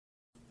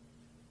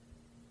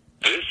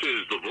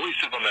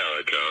Voice of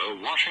America,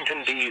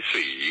 Washington,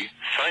 D.C.,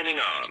 signing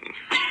on.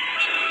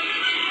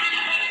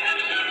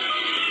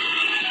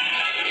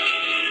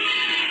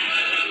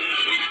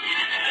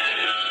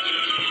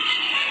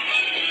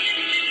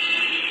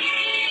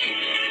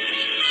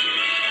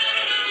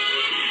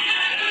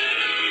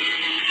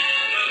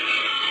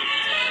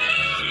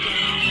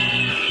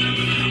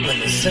 When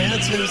the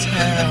senses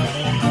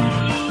have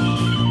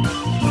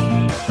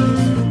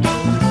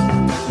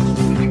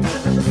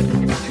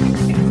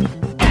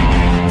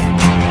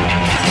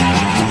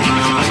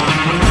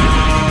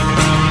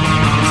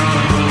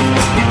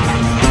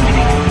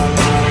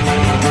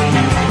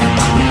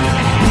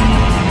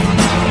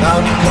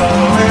I'm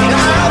going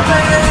out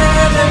there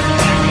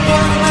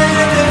one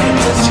minute in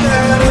the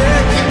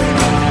static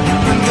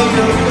and the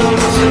young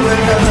goes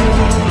around.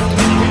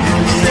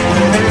 You say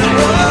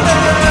what out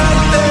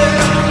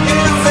there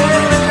if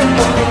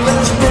anyone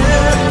that's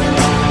dead,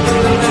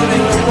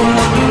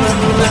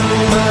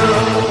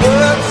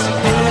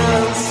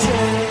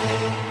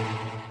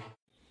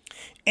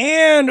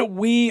 And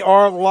we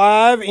are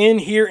live in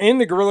here in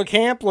the Guerrilla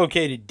Camp,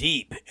 located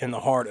deep in the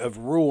heart of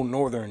rural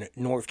northern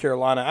North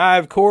Carolina. I,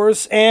 of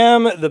course,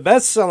 am the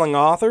best-selling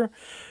author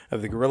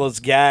of The Guerrilla's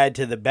Guide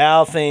to the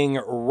Bathing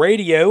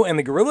Radio and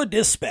the Guerrilla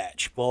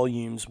Dispatch,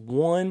 Volumes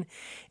 1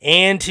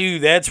 and 2.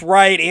 That's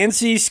right,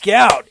 NC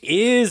Scout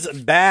is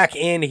back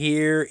in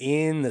here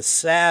in the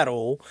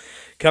saddle,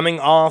 coming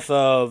off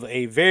of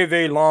a very,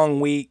 very long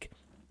week.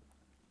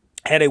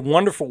 Had a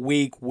wonderful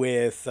week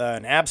with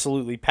an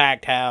absolutely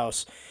packed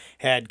house.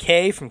 Had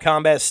Kay from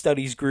Combat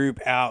Studies Group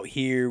out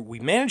here. We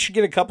managed to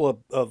get a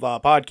couple of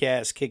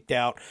podcasts kicked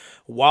out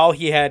while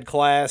he had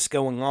class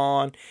going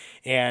on.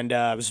 And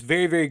I was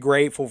very, very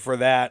grateful for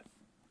that,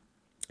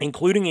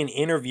 including an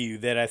interview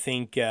that I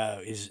think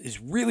is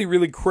really,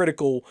 really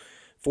critical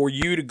for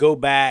you to go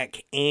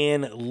back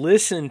and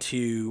listen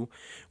to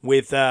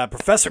with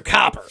Professor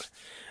Copper.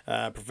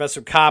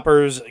 Professor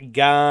Copper's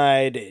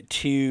guide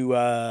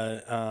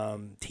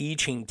to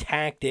teaching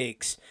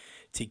tactics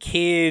to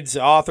kids,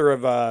 author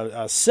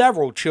of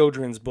several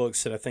children's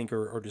books that I think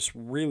are just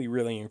really,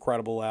 really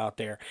incredible out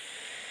there.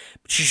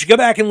 But you should go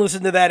back and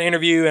listen to that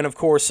interview, and of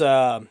course,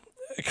 a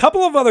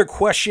couple of other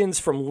questions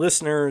from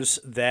listeners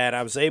that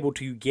I was able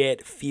to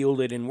get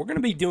fielded, and we're going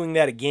to be doing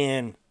that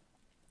again,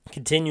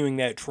 continuing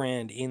that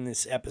trend in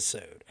this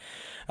episode.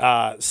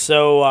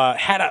 So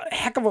had a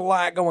heck of a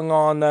lot going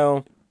on,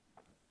 though.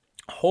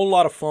 A whole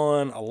lot of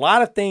fun. A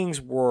lot of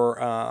things were,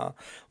 a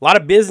lot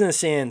of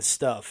business end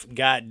stuff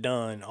got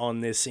done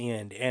on this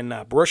end. And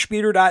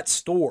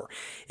brushbeater.store.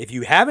 If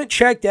you haven't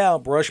checked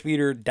out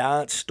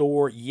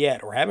brushbeater.store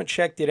yet, or haven't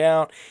checked it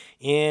out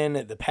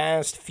in the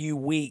past few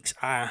weeks,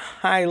 I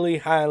highly,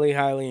 highly,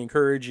 highly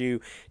encourage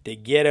you to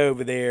get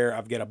over there.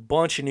 I've got a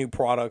bunch of new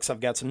products. I've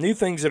got some new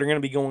things that are going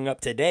to be going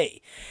up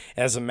today,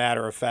 as a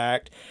matter of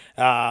fact.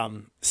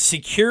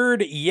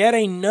 Secured yet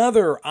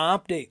another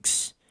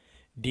optics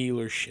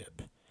dealership.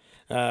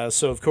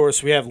 So, of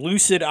course, we have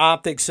Lucid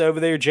Optics over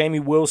there. Jamie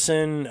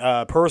Wilson,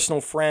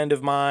 personal friend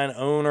of mine,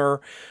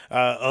 owner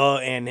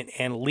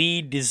and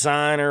lead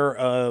designer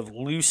of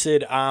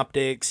Lucid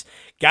Optics.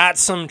 Got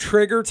some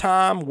trigger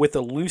time with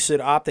the Lucid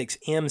Optics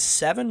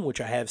M7, which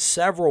I have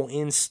several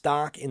in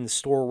stock in the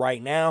store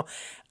right now.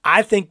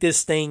 I think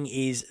this thing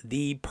is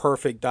the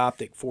perfect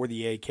optic for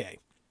the AK.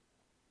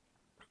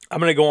 I'm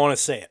going to go on and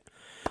say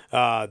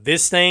it.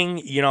 This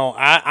thing,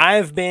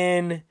 I've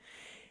been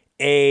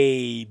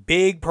a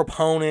big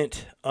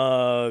proponent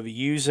of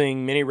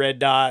using mini red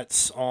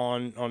dots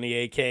on the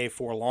AK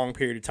for a long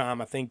period of time.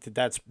 I think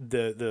that's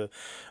the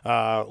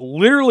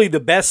literally the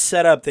best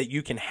setup that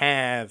you can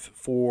have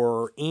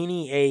for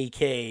any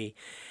AK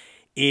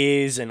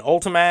is an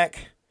Ultimac,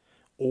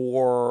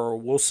 or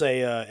we'll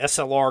say a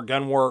SLR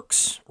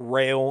Gunworks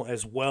rail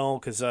as well,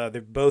 because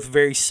they're both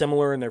very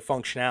similar in their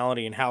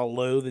functionality and how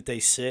low that they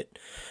sit,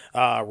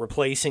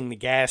 replacing the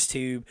gas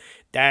tube.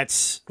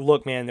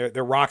 Look, man,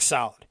 they're rock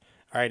solid.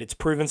 All right, it's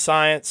proven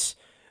science.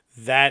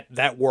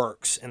 That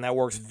works, and that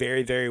works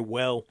very, very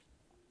well.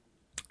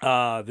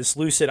 This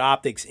Lucid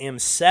Optics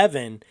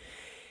M7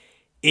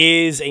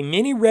 is a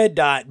mini red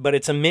dot, but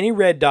it's a mini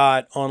red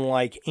dot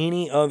unlike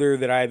any other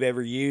that I've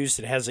ever used.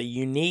 It has a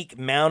unique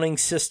mounting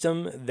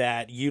system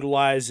that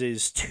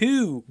utilizes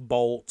 2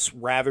 bolts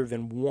rather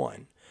than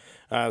 1.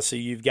 So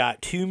you've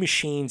got 2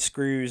 machine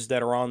screws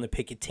that are on the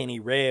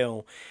Picatinny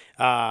rail.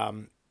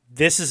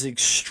 This is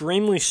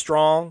extremely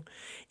strong.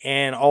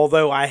 And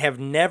although I have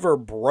never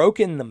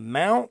broken the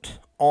mount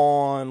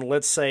on,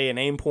 let's say, an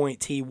Aimpoint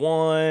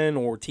T1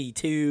 or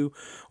T2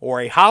 or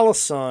a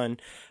Holosun,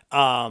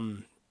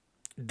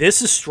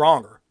 this is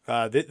stronger.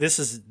 This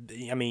is,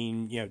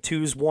 2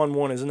 is 1,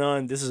 1 is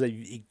none. This is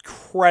an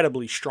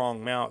incredibly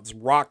strong mount. It's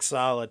rock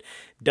solid,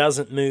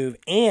 doesn't move.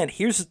 And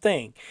here's the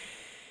thing.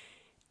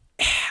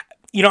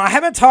 I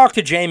haven't talked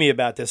to Jamie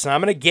about this, and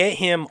I'm going to get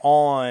him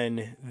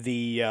on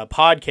the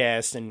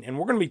podcast, and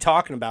we're going to be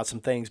talking about some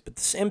things. But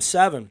this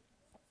M7,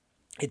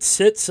 it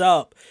sits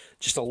up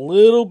just a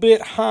little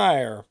bit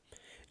higher,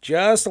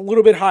 does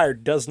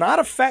not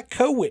affect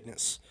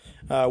co-witness.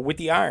 with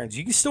the irons.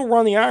 You can still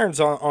run the irons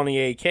on the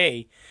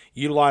AK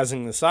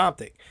utilizing this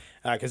optic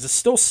because it's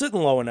still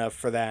sitting low enough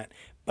for that,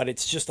 but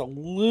it's just a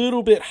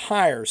little bit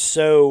higher.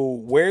 So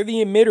where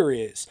the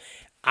emitter is,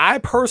 I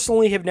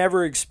personally have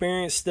never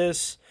experienced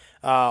this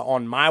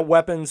on my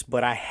weapons,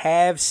 but I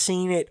have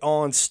seen it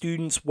on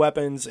students'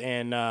 weapons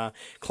and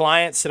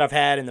clients that I've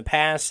had in the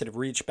past that have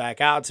reached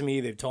back out to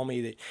me. They've told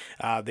me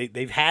that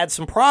they've had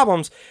some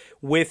problems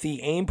with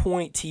the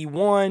Aimpoint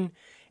T1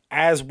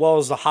 as well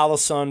as the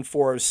Holosun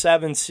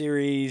 407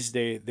 series.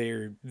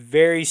 They're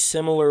very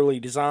similarly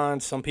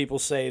designed. Some people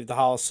say that the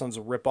Holosun's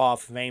a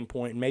ripoff of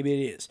Aimpoint, and maybe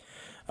it is.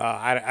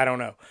 I don't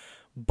know.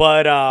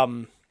 But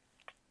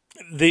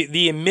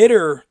the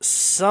emitter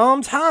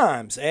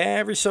sometimes,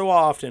 every so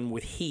often,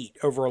 with heat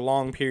over a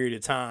long period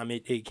of time,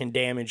 it can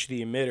damage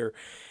the emitter.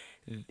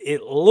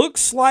 It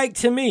looks like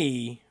to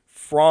me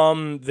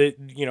from the,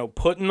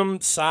 putting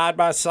them side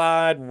by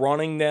side,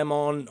 running them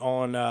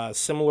on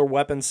similar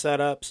weapon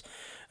setups.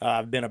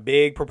 I've been a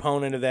big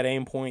proponent of that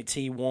Aimpoint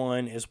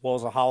T1 as well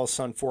as a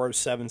Holosun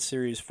 407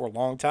 series for a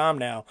long time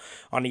now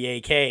on the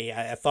AK.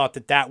 I thought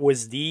that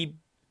was the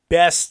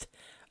best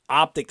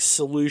optics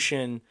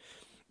solution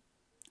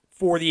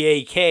for the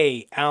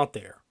AK out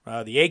there.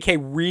 The AK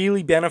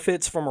really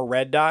benefits from a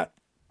red dot.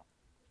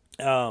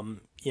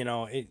 Irons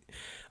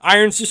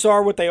just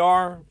are what they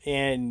are,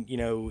 and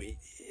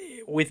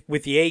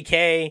with the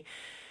AK,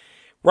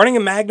 running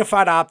a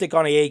magnified optic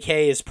on the AK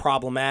is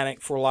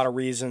problematic for a lot of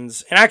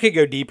reasons, and I could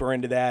go deeper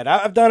into that.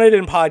 I've done it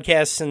in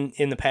podcasts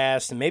in the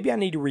past, and maybe I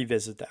need to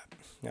revisit that.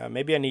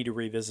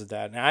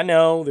 And I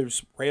know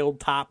there's railed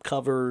top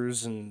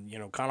covers and,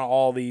 kind of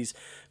all these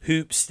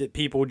hoops that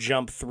people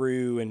jump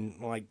through. And,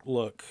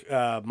 look,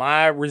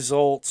 my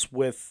personal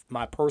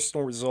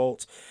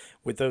results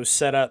with those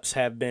setups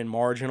have been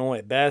marginal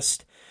at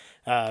best.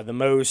 The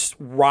most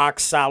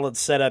rock-solid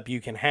setup you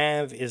can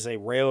have is a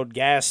railed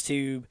gas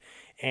tube,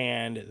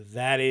 and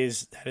that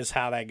is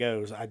how that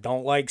goes. I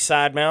don't like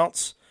side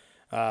mounts.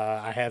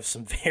 I have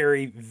some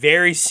very,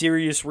 very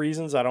serious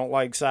reasons I don't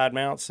like side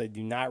mounts. They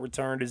do not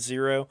return to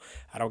zero.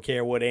 I don't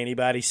care what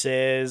anybody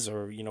says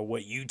or,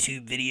 what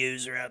YouTube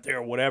videos are out there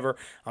or whatever.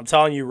 I'm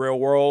telling you, real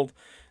world,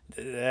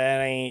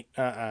 that ain't,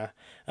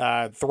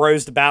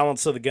 throws the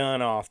balance of the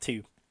gun off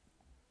too.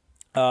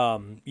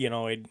 And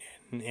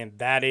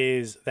that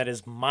is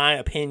my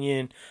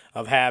opinion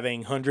of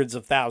having hundreds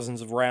of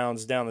thousands of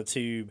rounds down the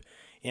tube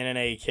in an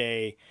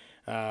AK.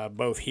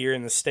 Both here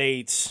in the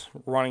States,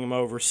 running them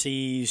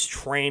overseas,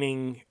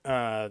 training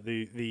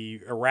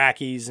the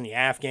Iraqis and the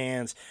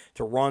Afghans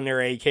to run their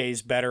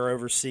AKs better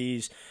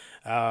overseas.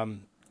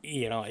 I'm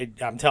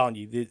telling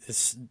you,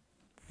 this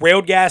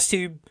railed gas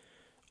tube,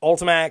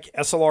 Ultimac,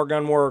 SLR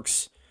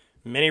Gunworks,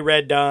 Mini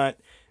Red Dot,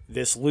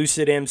 this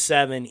Lucid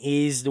M7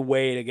 is the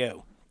way to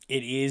go.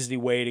 It is the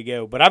way to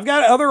go. But I've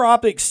got other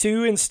optics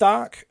too in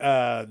stock.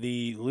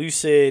 The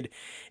Lucid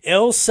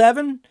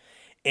L7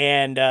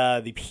 and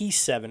the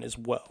P7 as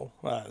well.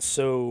 A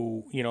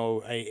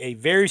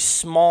very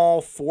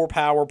small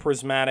 4-power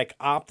prismatic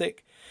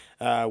optic,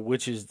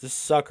 which is, this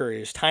sucker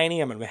is tiny.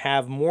 I'm going to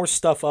have more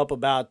stuff up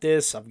about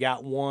this. I've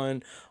got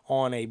one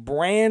on a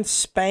brand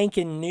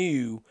spanking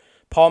new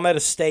Palmetto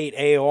State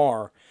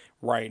AR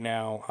right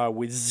now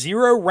with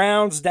 0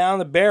 rounds down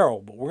the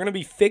barrel. But we're going to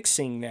be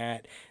fixing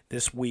that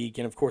this week.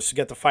 And, of course, we've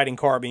got the Fighting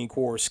Carbine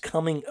course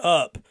coming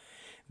up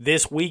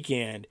this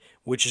weekend,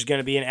 which is going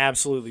to be an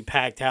absolutely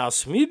packed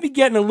house. We'll be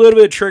getting a little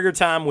bit of trigger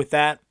time with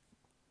that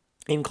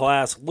in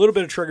class, a little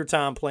bit of trigger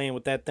time playing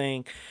with that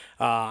thing.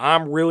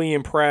 I'm really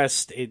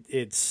impressed. I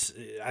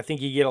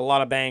think you get a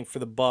lot of bang for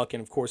the buck,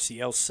 and of course the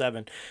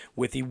L7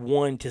 with the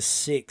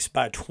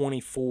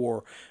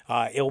 1:6x24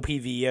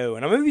 LPVO.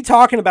 And I'm going to be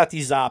talking about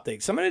these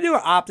optics. I'm going to do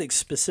an optics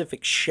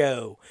specific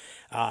show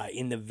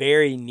in the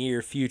very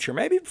near future,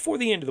 maybe before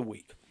the end of the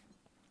week.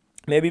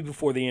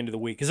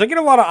 Because I get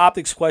a lot of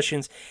optics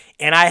questions,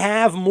 and I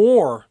have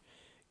more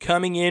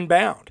coming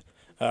inbound.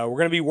 We're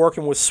going to be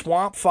working with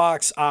Swamp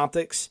Fox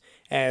Optics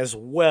as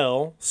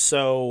well.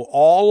 So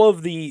all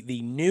of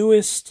the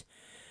newest,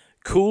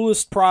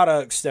 coolest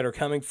products that are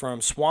coming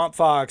from Swamp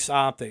Fox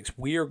Optics,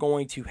 we are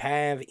going to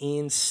have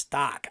in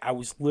stock. I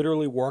was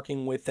literally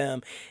working with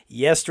them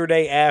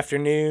yesterday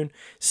afternoon,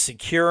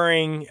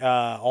 securing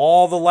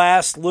all the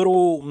last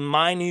little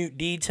minute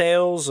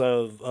details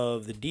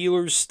of the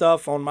dealer's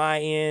stuff on my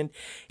end,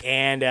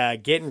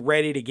 and getting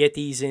ready to get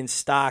these in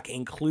stock,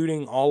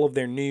 including all of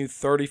their new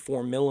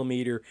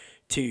 34mm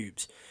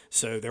tubes.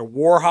 So their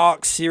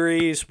Warhawk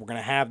series, we're going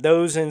to have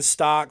those in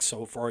stock.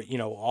 So for,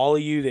 all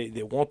of you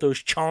that want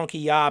those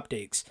chonky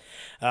optics,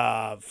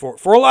 for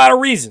a lot of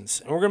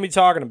reasons, and we're going to be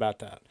talking about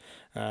that.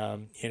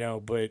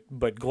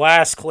 But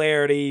glass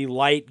clarity,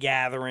 light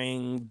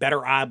gathering,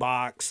 better eye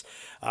box,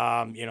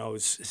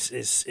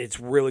 it's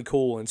really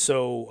cool. And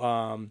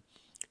so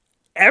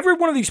every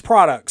one of these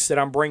products that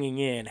I'm bringing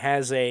in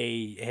has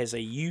a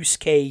use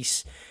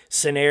case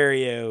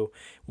scenario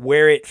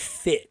where it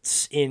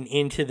fits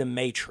into the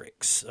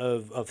matrix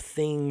of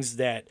things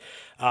that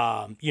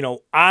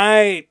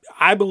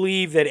I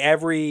believe that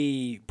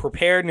every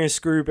preparedness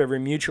group, every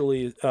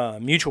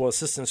mutual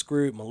assistance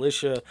group,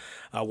 militia,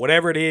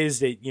 whatever it is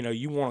that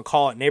you want to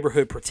call it,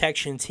 neighborhood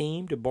protection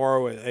team, to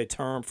borrow a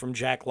term from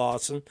Jack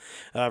Lawson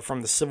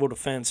from the Civil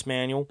Defense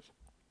Manual.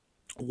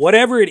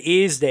 Whatever it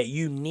is that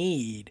you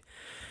need,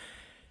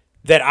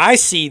 that I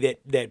see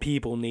that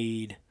people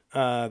need,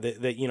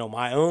 that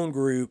my own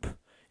group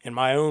and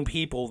my own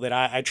people that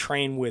I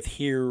train with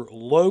here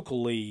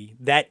locally,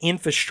 that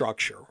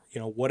infrastructure,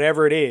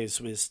 whatever it is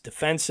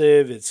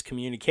defensive, it's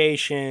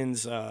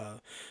communications,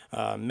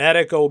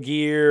 medical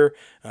gear,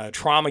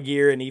 trauma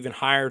gear, and even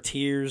higher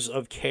tiers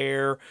of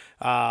care,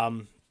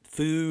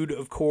 food,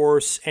 of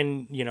course,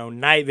 and,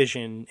 night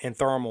vision and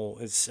thermal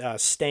is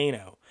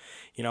Stano.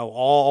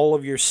 All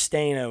of your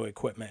Stano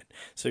equipment.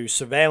 So your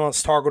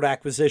surveillance, target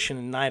acquisition,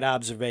 and night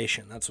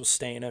observation. That's what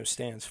Stano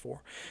stands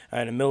for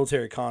in a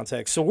military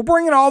context. So we're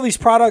bringing all these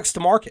products to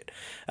market.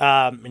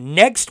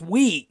 Next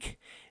week,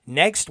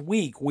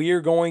 we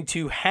are going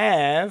to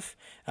have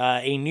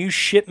a new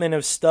shipment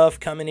of stuff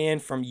coming in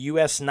from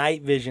U.S.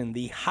 Night Vision,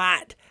 the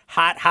hot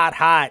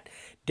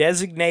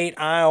Designate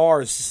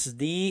IRs. This is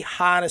the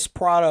hottest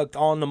product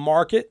on the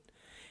market,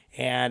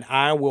 and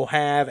I will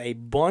have a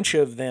bunch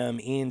of them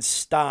in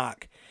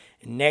stock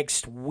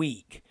next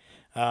week.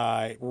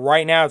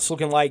 Right now, it's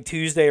looking like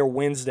Tuesday or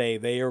Wednesday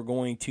they are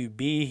going to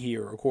be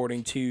here,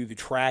 according to the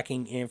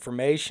tracking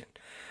information.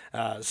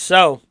 And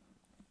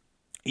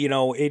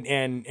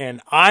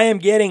I am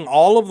getting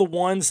all of the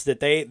ones that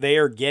they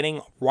are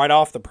getting right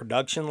off the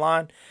production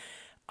line.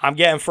 I'm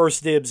getting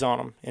first dibs on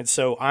them, and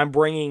so I'm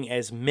bringing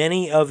as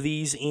many of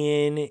these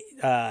in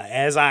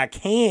as I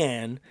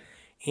can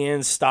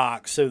in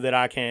stock so that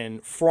I can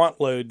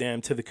front load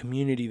them to the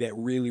community that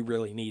really,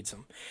 really needs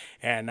them.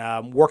 And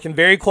I'm working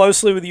very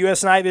closely with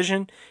U.S. Night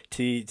Vision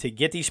to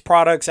get these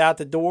products out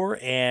the door.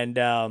 And,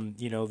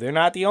 they're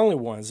not the only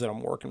ones that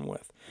I'm working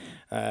with.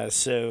 I'm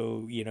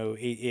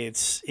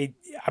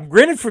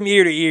grinning from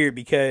ear to ear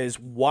because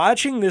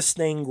watching this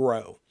thing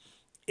grow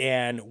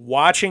and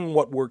watching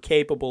what we're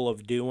capable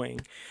of doing,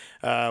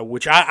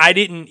 which I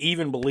didn't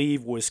even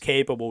believe was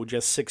capable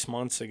just 6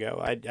 months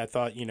ago. I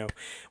thought,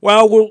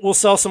 we'll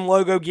sell some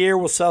logo gear,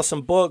 we'll sell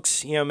some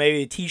books,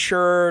 maybe a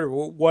T-shirt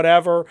or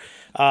whatever.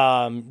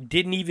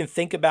 Didn't even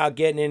think about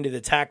getting into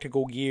the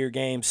tactical gear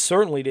game.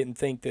 Certainly didn't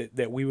think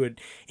that we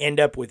would end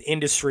up with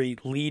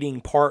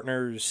industry-leading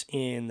partners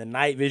in the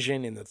night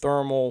vision, in the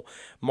thermal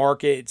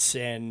markets,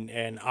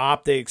 and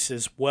optics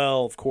as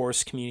well. Of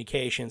course,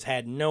 communications.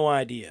 Had no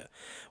idea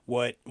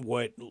what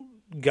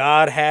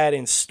God had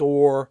in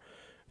store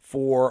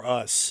for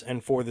us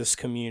and for this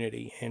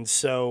community. And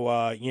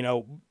so,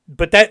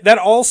 but that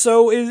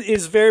also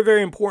is very,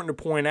 very important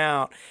to point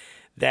out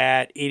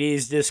that it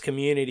is this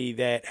community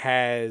that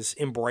has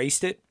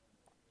embraced it,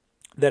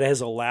 that has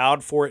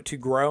allowed for it to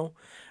grow,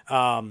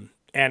 and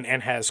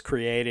has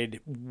created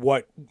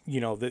what,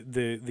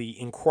 the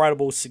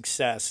incredible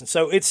success. And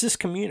so it's this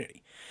community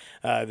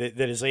that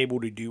is able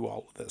to do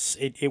all of this.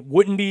 It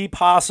wouldn't be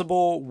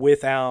possible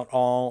without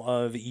all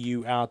of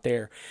you out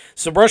there.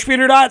 So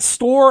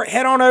brushbeater.store,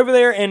 head on over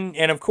there, and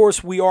of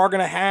course we are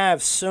going to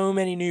have so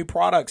many new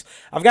products.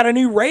 I've got a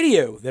new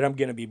radio that I'm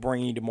going to be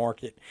bringing to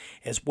market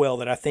as well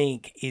that I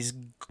think is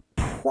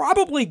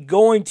probably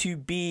going to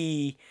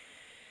be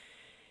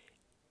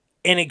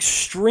an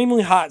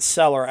extremely hot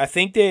seller. I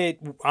think that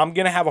I'm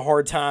going to have a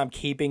hard time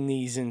keeping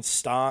these in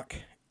stock.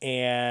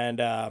 And,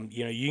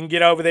 you can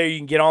get over there. You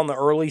can get on the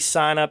early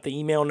sign up, the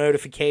email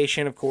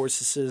notification. Of course,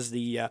 this is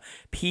the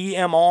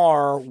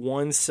PMR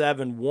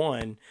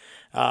 171.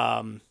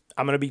 I'm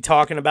going to be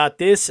talking about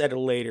this at a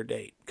later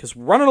date because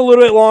we're running a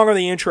little bit longer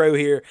the intro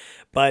here.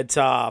 But,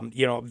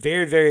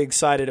 very, very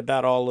excited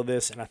about all of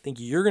this. And I think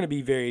you're going to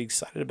be very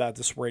excited about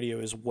this radio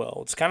as well.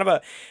 It's kind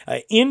of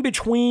a in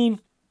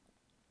between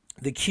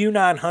the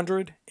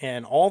Q900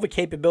 and all the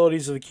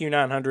capabilities of the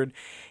Q900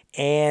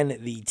 and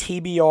the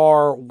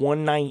TBR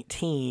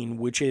 119,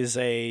 which is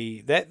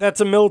that's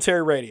a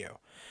military radio.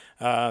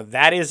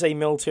 That is a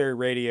military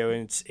radio,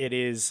 and it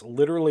is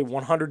literally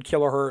 100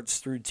 kilohertz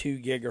through 2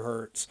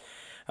 gigahertz.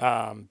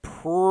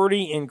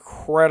 Pretty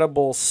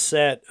incredible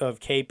set of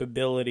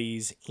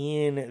capabilities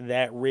in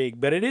that rig,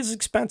 but it is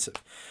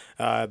expensive.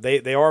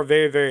 They are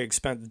very, very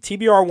expensive. The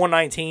TBR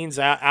 119s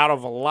out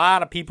of a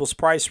lot of people's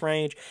price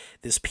range.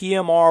 This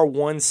PMR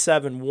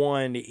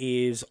 171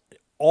 is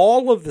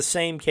all of the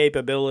same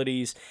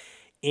capabilities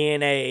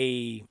in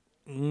a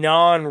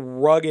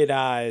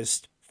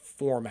non-ruggedized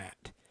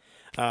format.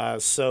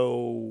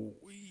 So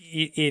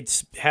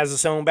it has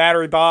its own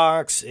battery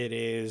box. It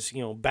is,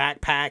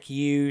 backpack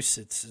use.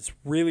 It's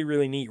really,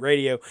 really neat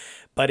radio,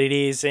 but it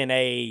is in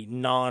a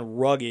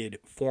non-rugged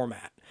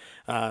format.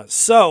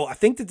 So I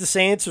think that this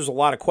answers a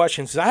lot of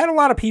questions. I had a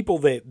lot of people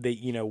that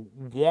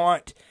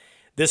want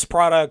this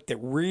product that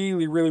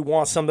really, really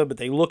wants something, but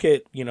they look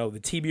at, the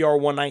TBR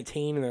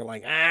 119 and they're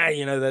like,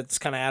 that's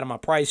kind of out of my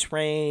price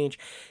range.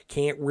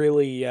 Can't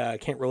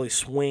really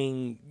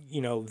swing,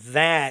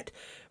 that.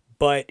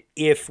 But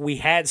if we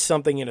had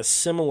something in a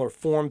similar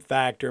form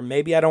factor,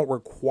 maybe I don't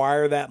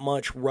require that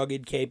much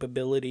rugged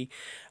capability.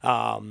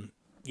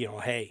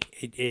 Hey,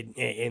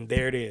 and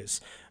there it is.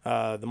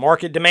 The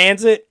market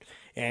demands it,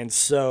 and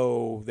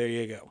so there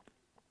you go.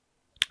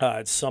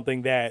 It's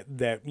something that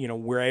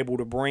we're able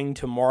to bring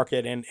to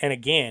market, and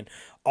again,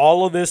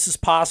 all of this is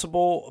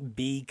possible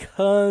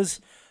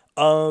because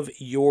of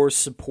your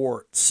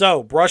support.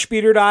 So,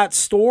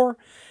 brushbeater.store.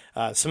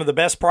 Some of the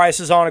best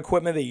prices on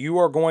equipment that you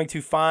are going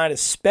to find,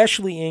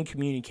 especially in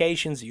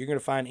communications, that you're going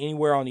to find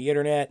anywhere on the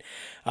internet.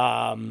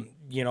 And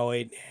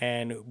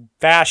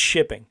fast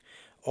shipping.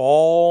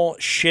 All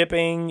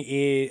shipping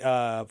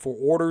for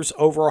orders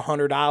over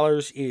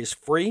 $100 is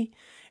free.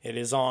 It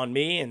is on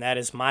me, and that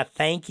is my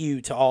thank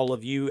you to all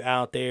of you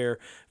out there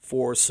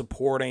for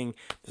supporting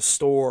the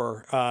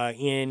store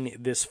in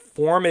this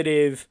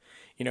formative,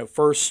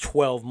 first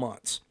 12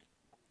 months.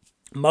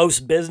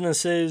 Most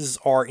businesses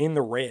are in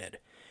the red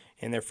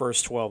in their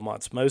first 12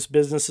 months. Most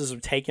businesses are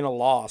taking a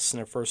loss in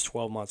their first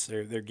 12 months.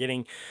 They're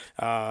getting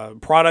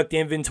product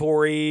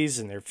inventories,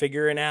 and they're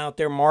figuring out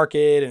their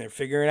market, and they're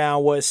figuring out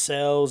what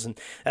sells. And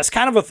that's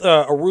kind of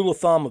a rule of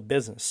thumb of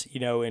business,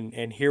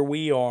 and here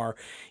we are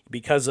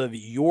because of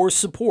your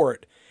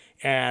support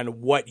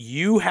and what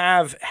you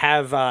have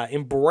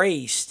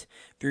embraced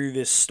through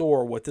this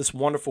store, what this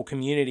wonderful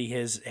community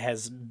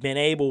has been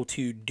able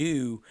to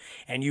do,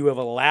 and you have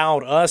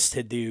allowed us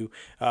to do.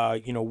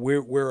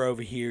 We're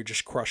over here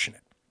just crushing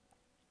it,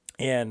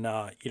 and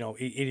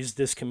it is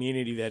this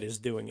community that is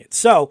doing it.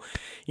 So,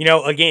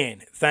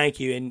 again,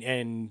 thank you,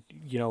 and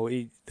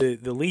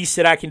the least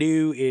that I can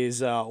do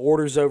is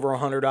orders over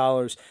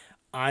 $100.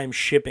 I'm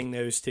shipping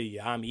those to you.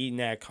 I'm eating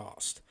that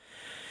cost.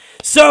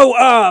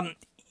 So,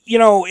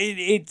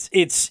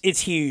 it's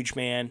huge,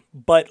 man.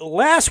 But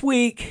last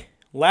week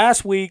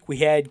we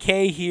had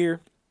Kay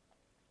here.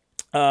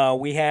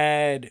 We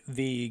had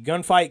the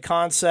Gunfight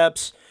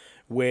Concepts,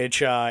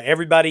 which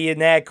everybody in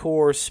that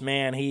course,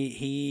 man,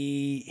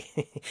 he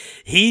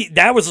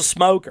that was a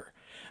smoker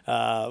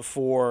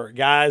for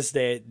guys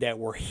that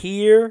were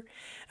here.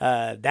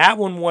 That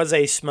one was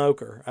a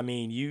smoker. I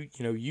mean, you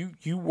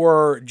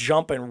were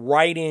jumping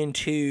right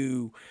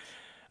into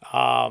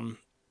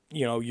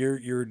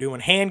you're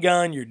doing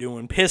handgun, you're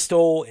doing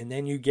pistol, and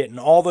then you're getting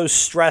all those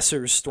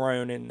stressors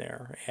thrown in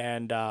there.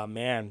 And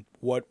man,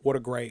 what a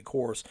great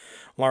course.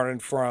 Learning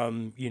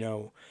from,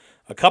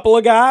 a couple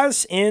of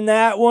guys in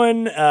that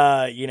one.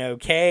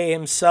 Kay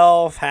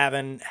himself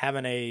having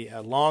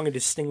a long and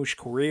distinguished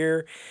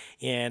career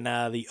in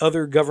the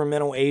other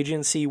governmental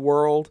agency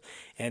world,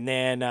 and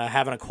then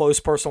having a close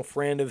personal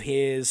friend of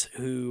his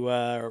who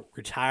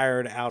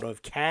retired out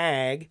of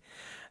CAG.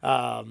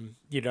 And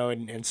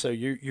so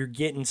you're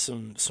getting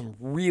some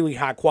really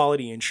high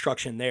quality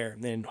instruction there.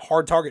 And then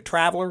Hard Target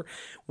Traveler,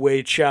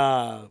 which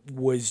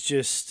was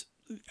just,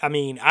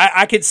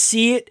 I could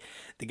see it.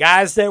 The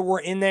guys that were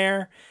in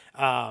there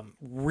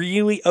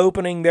really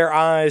opening their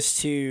eyes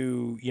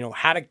to,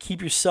 how to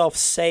keep yourself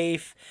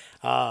safe.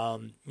 I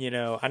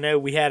know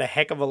we had a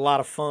heck of a lot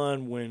of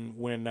fun when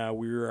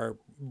we were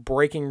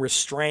breaking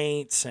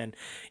restraints and,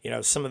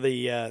 some of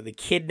the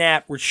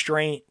kidnap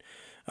restraint,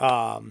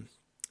 some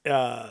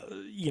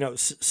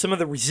of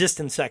the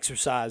resistance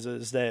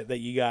exercises that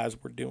you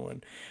guys were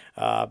doing.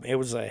 It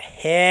was a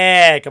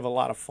heck of a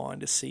lot of fun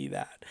to see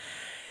that.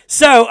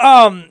 So,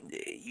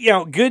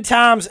 good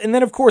times. And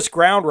then, of course,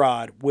 Ground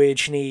Rod,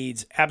 which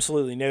needs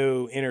absolutely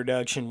no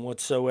introduction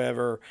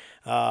whatsoever.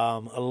 A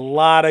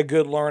lot of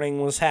good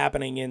learning was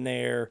happening in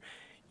there.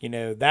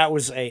 That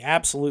was a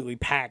absolutely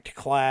packed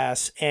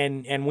class.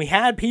 And we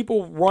had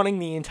people running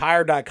the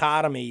entire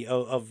dichotomy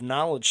of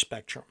knowledge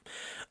spectrum,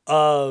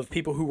 of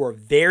people who were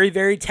very,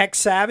 very tech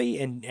savvy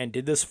and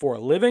did this for a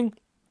living,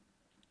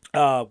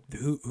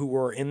 who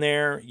were in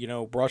there,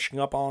 brushing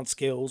up on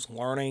skills,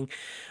 learning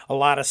a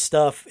lot of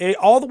stuff,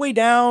 all the way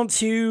down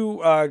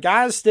to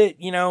guys that,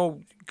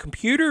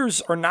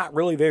 computers are not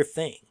really their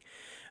thing.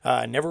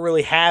 Never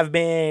really have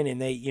been, and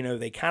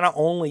they kind of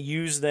only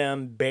use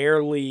them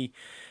barely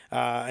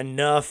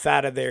enough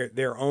out of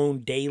their own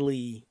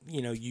daily,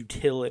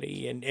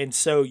 utility. And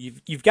so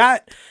you've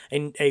got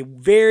a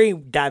very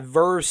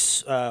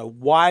diverse,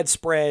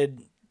 widespread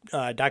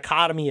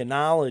dichotomy of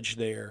knowledge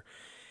there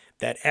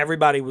that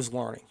everybody was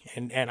learning.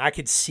 And I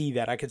could see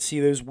that. I could see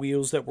those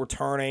wheels that were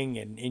turning,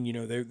 and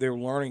they're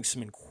learning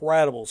some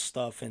incredible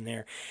stuff in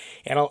there.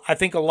 And I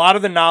think a lot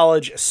of the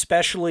knowledge,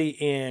 especially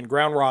in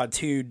Ground Rod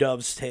 2,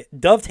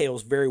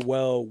 dovetails very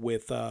well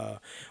with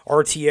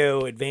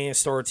RTO,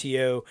 advanced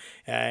RTO,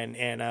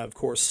 and of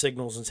course,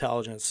 signals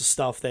intelligence, the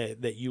stuff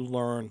that you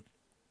learn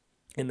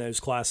in those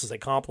classes. They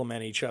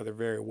complement each other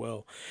very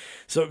well.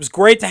 So it was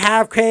great to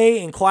have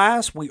Kay in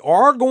class. We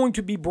are going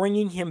to be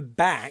bringing him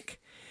back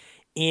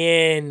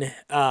in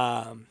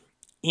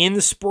in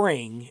the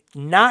spring.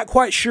 Not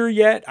quite sure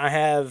yet. I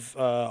have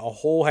a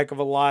whole heck of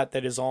a lot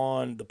that is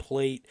on the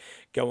plate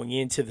going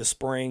into the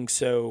spring,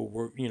 so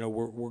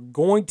we're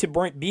going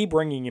to be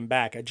bringing him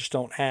back. I just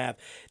don't have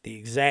the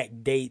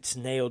exact dates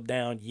nailed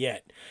down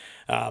yet.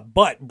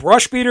 But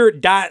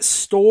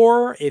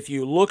brushbeater.store, if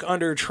you look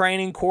under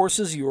training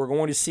courses, you are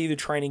going to see the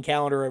training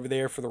calendar over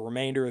there for the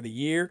remainder of the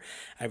year.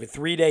 I have a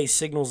 3-day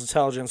signals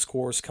intelligence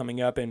course coming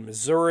up in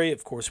Missouri.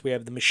 Of course, we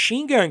have the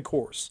machine gun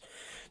course.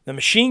 The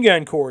machine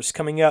gun course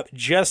coming up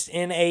just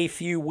in a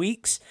few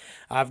weeks.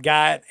 I've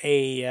got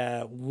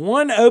a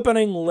one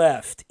opening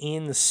left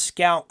in the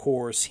scout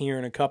course here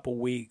in a couple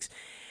weeks,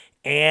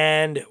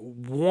 and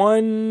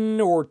 1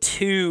 or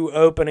 2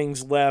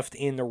 openings left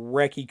in the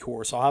recce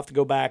course. I'll have to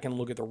go back and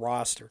look at the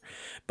roster.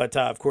 But,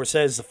 of course,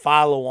 that is the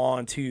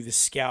follow-on to the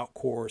scout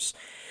course.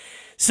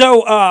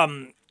 So,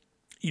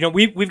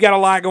 we've got a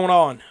lot going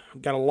on.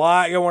 We've got a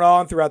lot going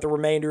on throughout the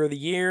remainder of the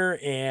year.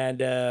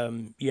 And,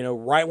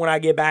 right when I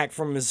get back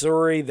from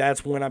Missouri,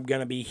 that's when I'm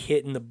going to be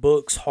hitting the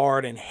books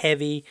hard and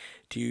heavy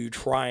to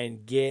try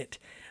and get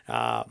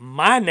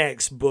my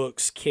next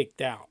books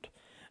kicked out.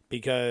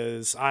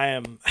 Because I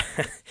am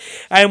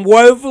I am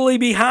woefully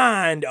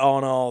behind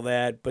on all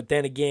that. But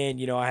then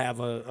again, I have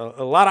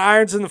a lot of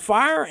irons in the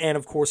fire. And,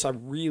 of course, I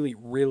really,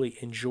 really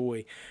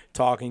enjoy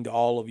talking to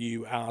all of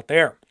you out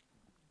there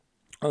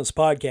on this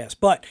podcast.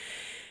 But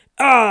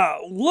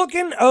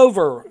looking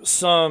over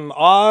some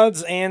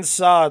odds and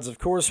sods, of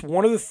course,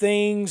 one of the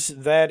things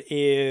that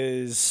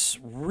is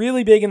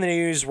really big in the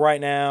news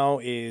right now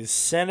is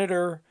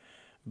Senator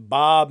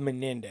Bob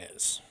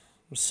Menendez.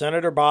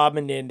 Senator Bob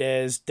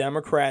Menendez,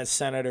 Democrat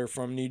senator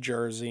from New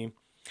Jersey.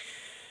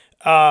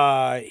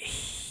 There's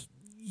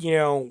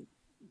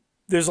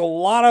a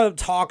lot of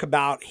talk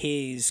about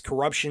his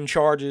corruption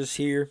charges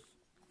here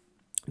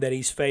that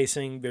he's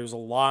facing. There's a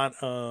lot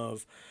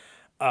of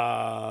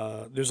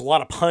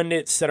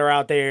pundits that are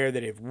out there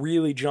that have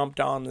really jumped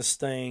on this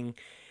thing,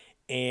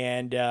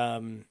 and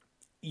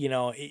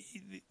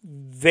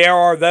there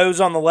are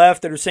those on the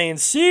left that are saying,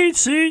 see,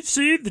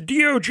 the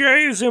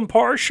DOJ is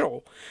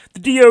impartial. The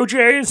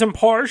DOJ is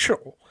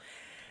impartial.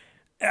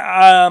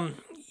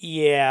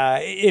 Yeah,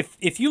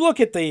 if you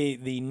look at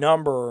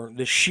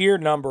the sheer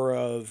number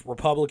of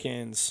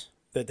Republicans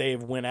that they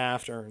have went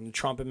after in the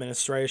Trump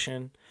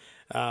administration,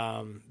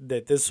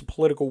 that this is a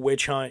political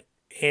witch hunt,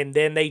 and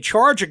then they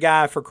charge a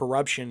guy for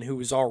corruption who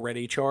was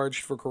already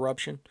charged for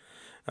corruption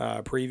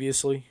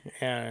previously,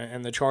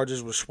 and the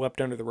charges were swept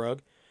under the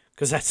rug.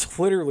 Because that's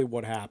literally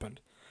what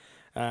happened.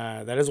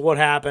 That is what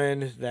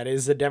happened. That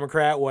is the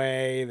Democrat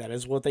way. That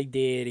is what they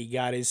did. He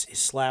got his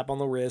slap on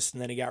the wrist,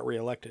 and then he got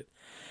reelected.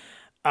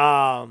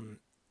 Yeah,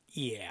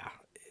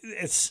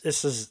 this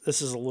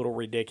is a little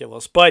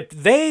ridiculous, but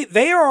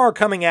they are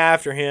coming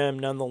after him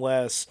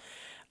nonetheless.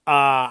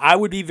 I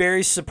would be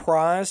very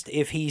surprised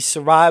if he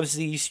survives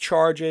these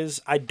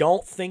charges. I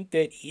don't think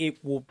that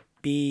it will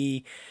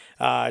be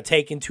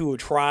taken to a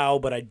trial,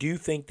 but I do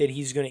think that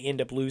he's going to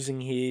end up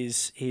losing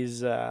his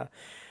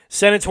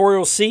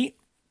senatorial seat.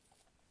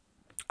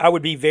 I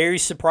would be very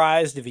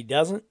surprised if he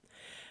doesn't.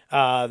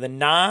 The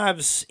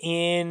knives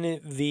in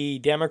the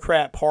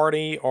Democrat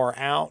Party are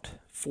out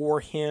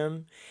for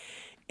him,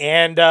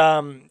 and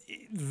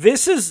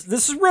this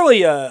is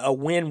really a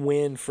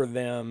win-win for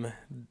them.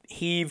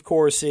 He, of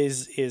course,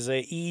 is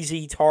an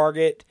easy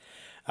target.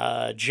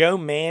 Joe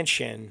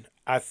Manchin,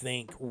 I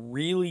think,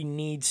 really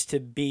needs to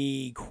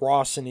be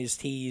crossing his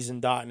T's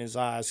and dotting his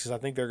I's, because I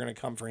think they're going to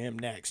come for him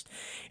next.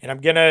 And I'm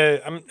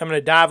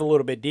gonna dive a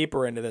little bit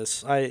deeper into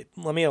this. Let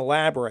me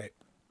elaborate.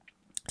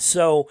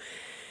 So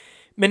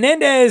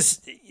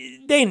Menendez,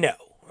 they know.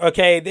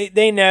 Okay,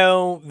 they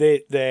know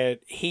that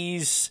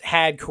he's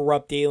had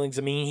corrupt dealings.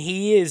 I mean,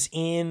 he is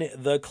in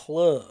the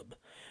club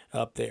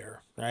up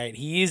there, right?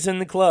 He's in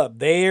the club.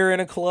 They're in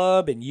a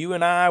club, and you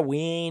and I, we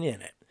ain't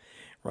in it,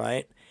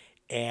 right?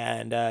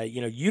 And,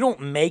 you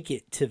don't make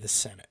it to the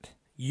Senate.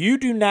 You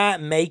do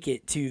not make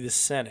it to the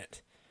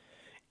Senate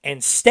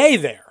and stay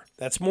there.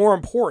 That's more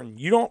important.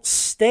 You don't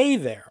stay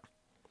there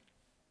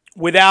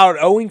without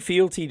owing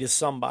fealty to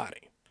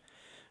somebody,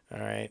 all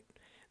right?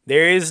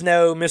 There is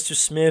no Mr.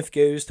 Smith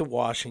Goes to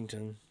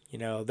Washington.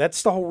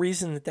 That's the whole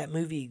reason that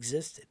movie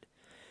existed,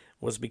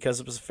 was because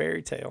it was a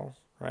fairy tale,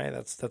 right?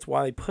 That's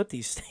why they put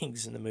these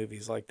things in the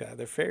movies like that.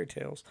 They're fairy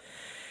tales.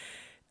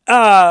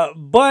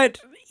 But,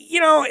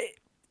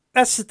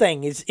 that's the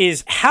thing,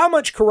 is how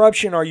much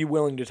corruption are you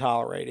willing to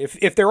tolerate?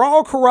 If they're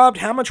all corrupt,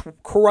 how much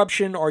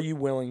corruption are you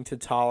willing to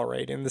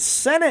tolerate? And the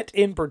Senate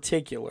in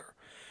particular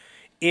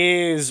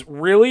is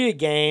really a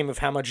game of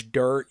how much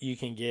dirt you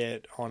can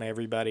get on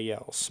everybody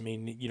else. I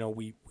mean,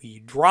 we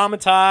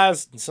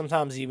dramatize and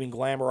sometimes even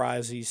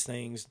glamorize these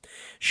things,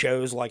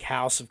 shows like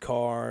House of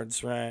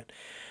Cards, right?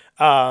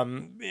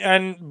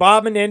 And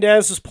Bob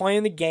Menendez is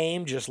playing the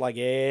game just like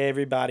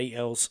everybody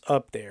else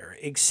up there,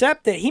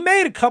 except that he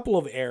made a couple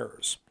of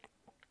errors.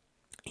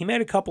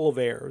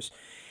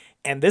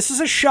 And this is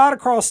a shot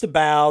across the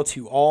bow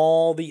to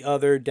all the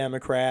other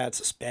Democrats,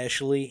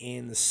 especially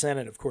in the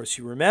Senate. Of course,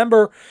 you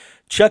remember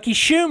Chucky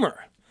Schumer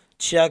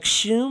Chuck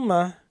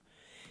Schumer.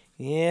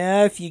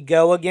 Yeah, if you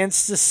go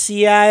against the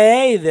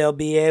CIA, they'll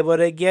be able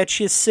to get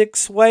you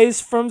 6 ways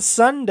from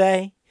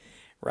Sunday.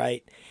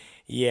 Right?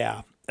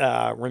 Yeah.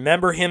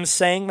 Remember him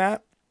saying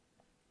that?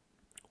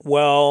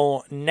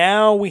 Well,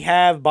 now we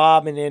have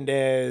Bob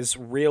Menendez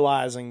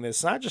realizing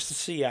this, not just the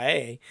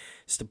CIA,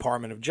 it's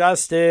Department of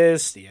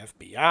Justice, the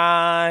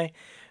FBI,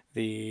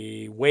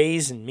 the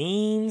Ways and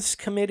Means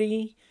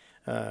Committee,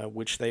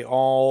 which they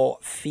all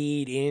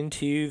feed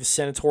into the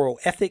Senatorial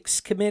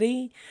Ethics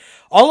Committee.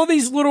 All of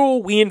these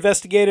little we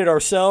investigated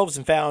ourselves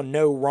and found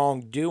no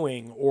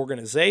wrongdoing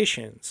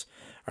organizations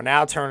are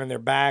now turning their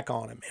back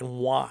on him. And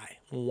why?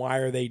 Why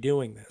are they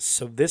doing this?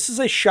 So this is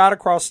a shot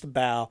across the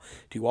bow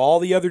to all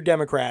the other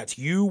Democrats.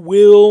 You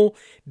will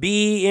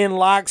be in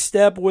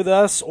lockstep with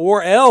us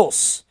or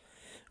else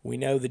we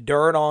know the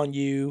dirt on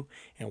you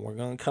and we're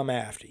going to come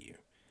after you.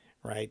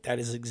 Right? That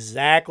is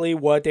exactly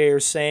what they are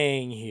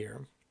saying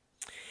here.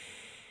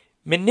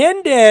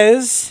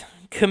 Menendez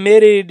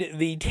committed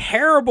the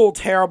terrible,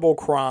 terrible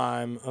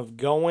crime of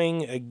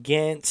going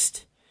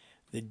against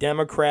the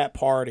Democrat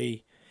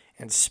Party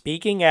and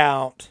speaking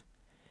out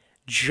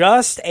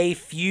just a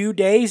few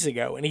days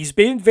ago. And he's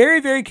been very,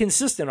 very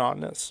consistent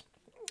on this.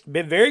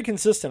 But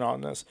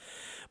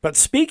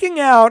speaking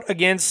out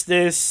against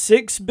this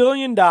 $6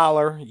 billion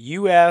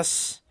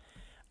U.S.-Iran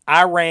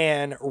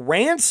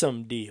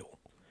ransom deal.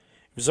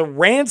 It was a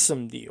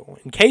ransom deal.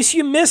 In case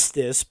you missed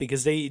this,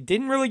 because they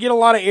didn't really get a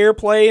lot of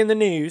airplay in the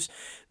news,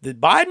 the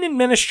Biden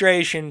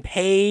administration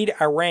paid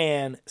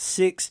Iran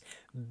 $6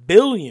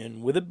 billion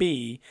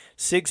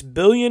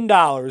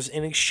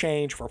in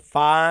exchange for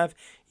 5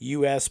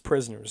 U.S.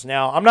 prisoners.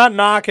 Now, I'm not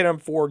knocking them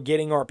for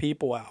getting our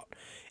people out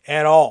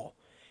at all.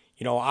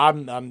 You know,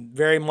 I'm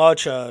very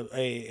much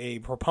a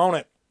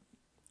proponent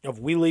of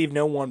we leave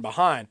no one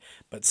behind.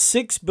 But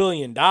 $6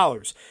 billion,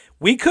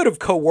 we could have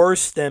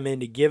coerced them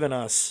into giving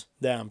us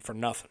them for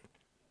nothing.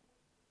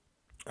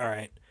 All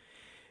right.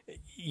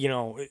 You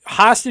know,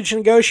 hostage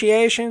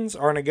negotiations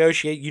are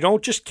you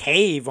don't just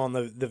cave on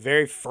the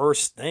very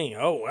first thing.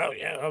 Oh, well,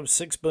 yeah,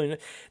 $6 billion.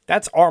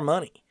 That's our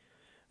money.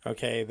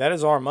 Okay, that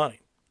is our money.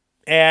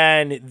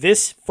 And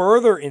this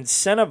further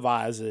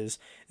incentivizes,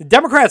 the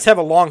Democrats have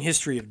a long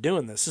history of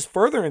doing this. This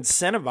further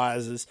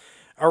incentivizes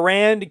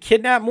Iran to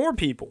kidnap more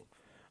people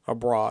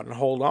abroad and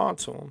hold on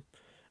to them.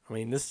 I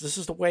mean, this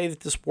is the way that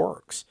this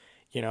works.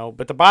 You know,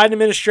 but the Biden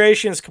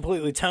administration is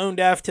completely tone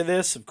deaf to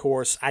this. Of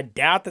course, I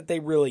doubt that they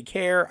really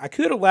care. I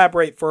could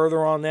elaborate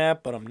further on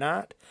that, but I'm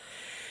not.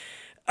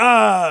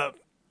 But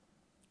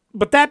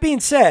that being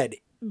said,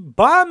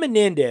 Bob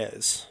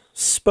Menendez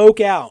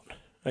spoke out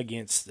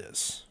against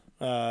this.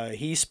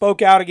 He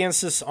spoke out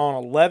against this on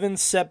 11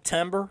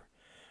 September,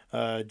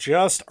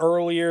 just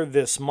earlier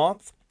this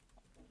month.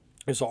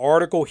 There's an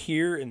article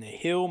here in The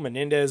Hill.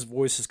 Menendez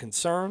voices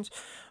concerns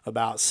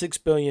about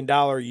 $6 billion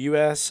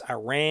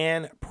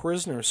U.S.-Iran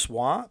prisoner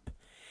swap.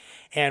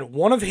 And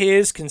one of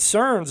his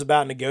concerns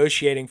about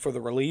negotiating for the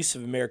release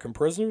of American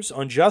prisoners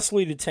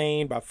unjustly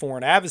detained by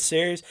foreign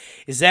adversaries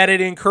is that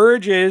it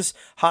encourages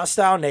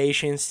hostile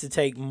nations to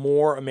take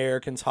more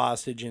Americans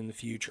hostage in the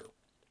future.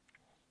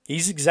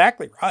 He's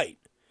exactly right.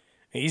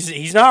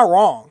 He's not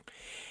wrong.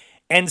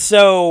 And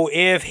so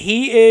if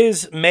he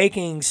is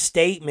making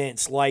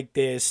statements like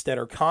this that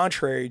are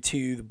contrary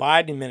to the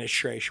Biden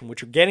administration,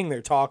 which are getting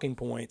their talking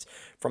points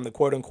from the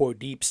quote-unquote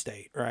deep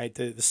state, right?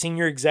 The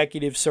senior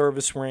executive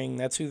service ring,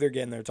 that's who they're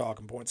getting their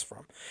talking points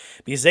from.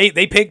 Because they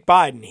picked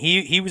Biden.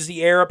 He was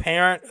the heir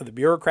apparent of the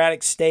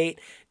bureaucratic state.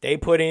 They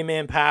put him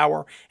in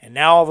power. And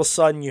now all of a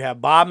sudden you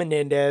have Bob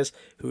Menendez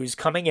who's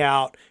coming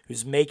out,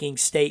 who's making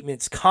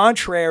statements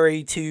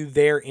contrary to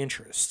their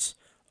interests.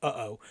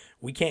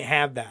 We can't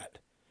have that.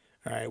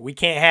 All right, we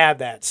can't have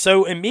that.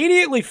 So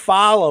immediately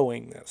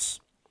following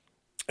this,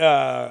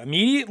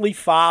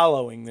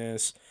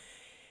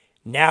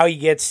 now he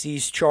gets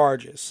these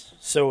charges.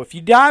 So if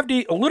you dive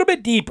a little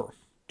bit deeper,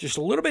 just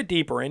a little bit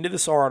deeper into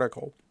this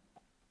article,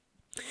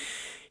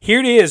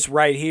 here it is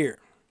right here.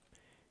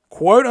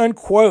 Quote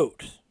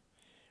unquote,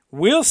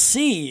 we'll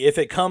see if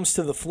it comes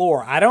to the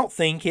floor. I don't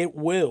think it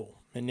will,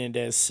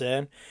 Menendez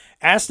said.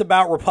 Asked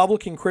about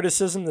Republican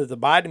criticism that the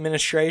Biden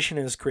administration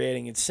is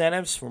creating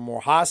incentives for more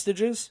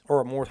hostages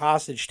or more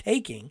hostage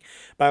taking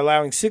by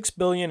allowing $6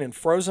 billion in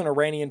frozen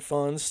Iranian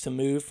funds to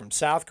move from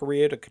South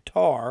Korea to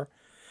Qatar,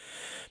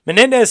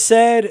 Menendez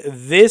said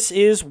this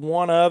is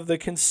one of the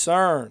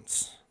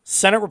concerns.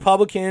 Senate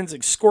Republicans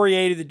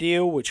excoriated the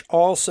deal, which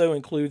also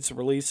includes the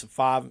release of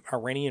 5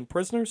 Iranian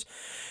prisoners.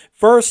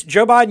 First,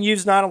 Joe Biden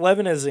used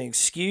 9/11 as an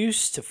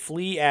excuse to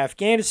flee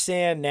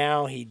Afghanistan.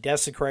 Now he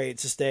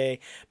desecrates this day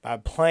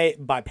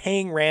by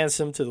paying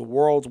ransom to the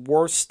world's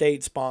worst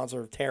state sponsor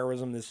of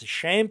terrorism. This is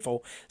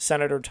shameful,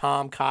 Senator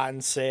Tom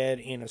Cotton said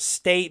in a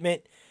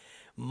statement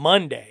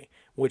Monday,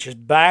 which is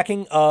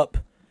backing up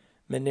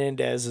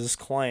Menendez's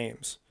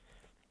claims.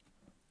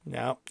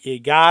 Now, you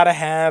got to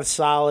have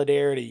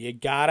solidarity. You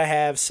got to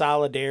have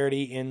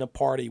solidarity in the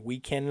party. We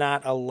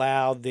cannot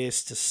allow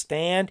this to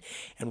stand,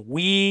 and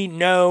we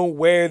know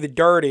where the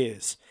dirt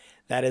is.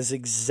 That is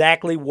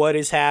exactly what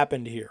has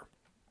happened here.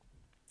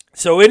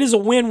 So it is a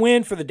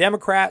win-win for the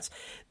Democrats.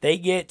 They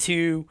get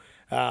to,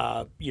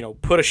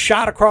 put a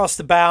shot across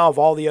the bow of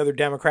all the other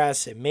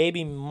Democrats that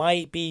maybe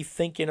might be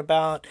thinking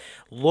about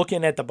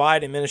looking at the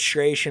Biden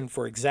administration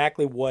for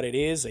exactly what it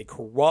is, a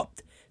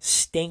corrupt,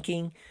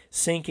 stinking,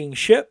 sinking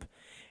ship.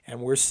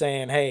 And we're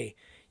saying, hey,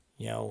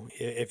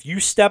 if you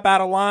step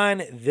out of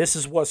line, this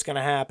is what's going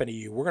to happen to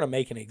you. We're going to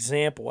make an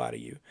example out of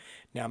you.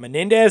 Now,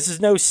 Menendez is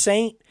no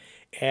saint.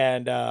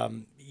 And,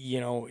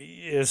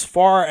 as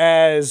far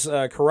as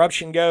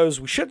corruption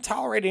goes, we shouldn't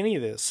tolerate any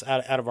of this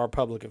out of our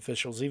public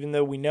officials, even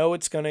though we know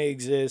it's going to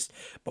exist.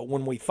 But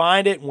when we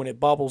find it, when it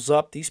bubbles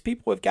up, these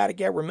people have got to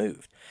get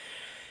removed.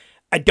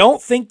 I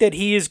don't think that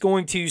he is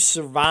going to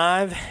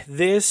survive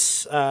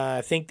this.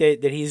 I think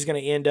that he's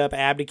going to end up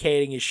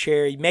abdicating his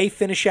chair. He may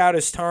finish out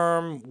his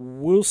term.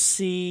 We'll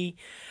see.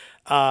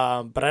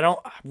 But I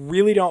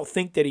really don't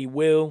think that he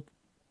will.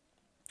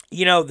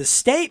 The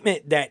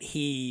statement that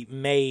he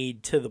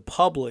made to the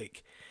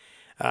public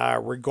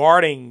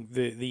regarding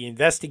the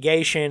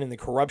investigation and the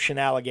corruption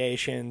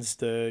allegations,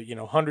 the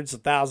hundreds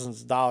of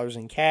thousands of dollars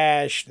in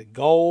cash, the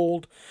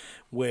gold,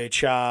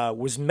 which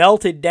was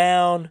melted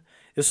down.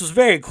 This was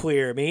very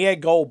clear. I mean, he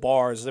had gold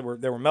bars that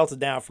were melted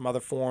down from other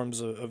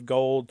forms of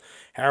gold.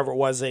 However it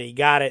was that he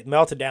got it,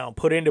 melted down,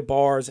 put into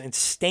bars, and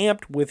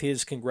stamped with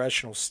his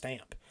congressional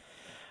stamp.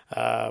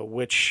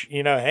 Which,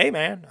 hey,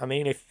 man, I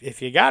mean,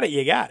 if you got it,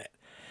 you got it.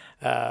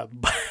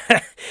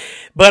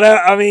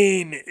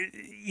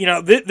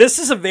 This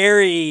is a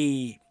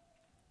very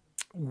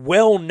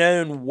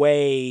well-known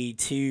way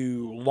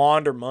to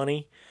launder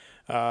money.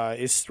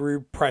 Is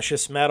through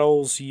precious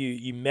metals.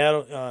 You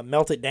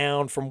melt it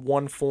down from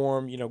one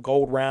form,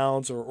 gold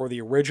rounds or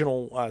the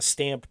original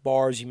stamped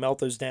bars. You melt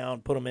those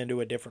down, put them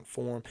into a different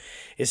form.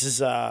 This is,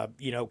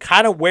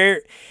 kind of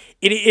where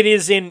it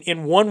is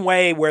in one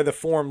way where the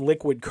form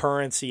liquid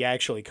currency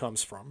actually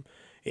comes from.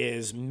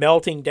 Is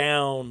melting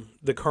down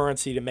the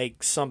currency to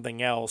make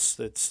something else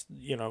that's,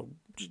 you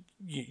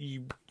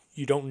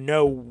don't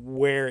know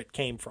where it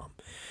came from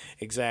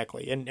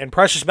exactly. And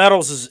precious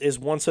metals is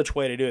one such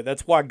way to do it.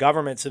 That's why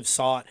governments have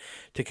sought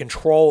to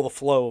control the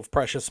flow of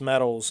precious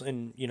metals.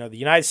 And, the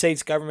United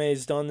States government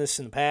has done this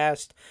in the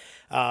past.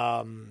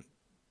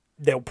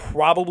 They'll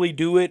probably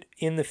do it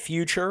in the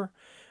future.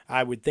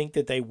 I would think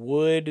that they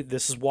would.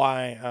 This is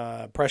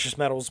why precious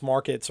metals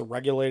markets are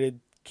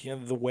regulated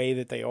the way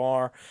that they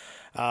are.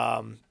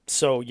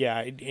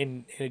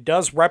 It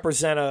does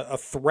represent a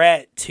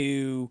threat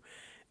to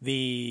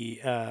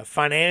the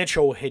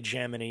financial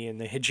hegemony, and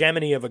the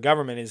hegemony of a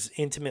government is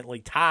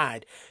intimately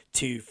tied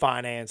to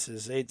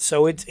finances. It's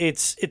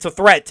a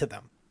threat to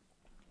them.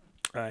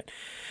 All right.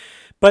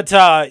 But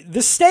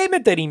the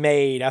statement that he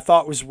made, I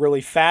thought was really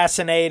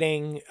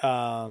fascinating,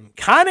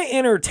 kind of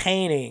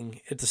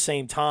entertaining at the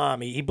same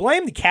time. He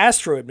blamed the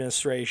Castro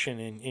administration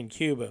in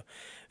Cuba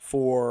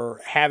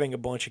for having a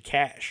bunch of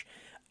cash.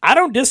 I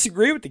don't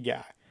disagree with the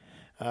guy.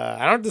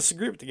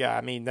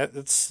 I mean,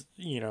 that's,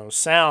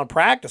 sound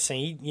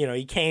practicing.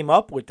 He came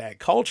up with that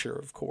culture,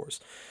 of course.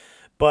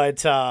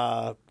 But,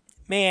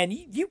 man,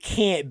 you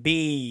can't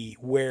be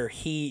where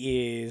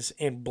he is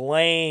and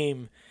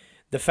blame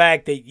the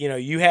fact that,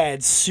 you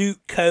had suit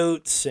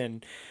coats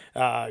and,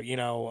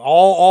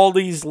 all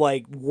these,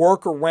 like,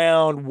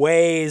 workaround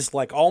ways,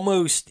 like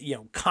almost,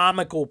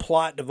 comical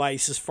plot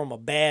devices from a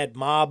bad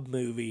mob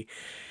movie.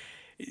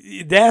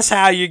 That's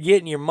how you're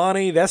getting your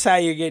money. That's how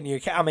you're getting your...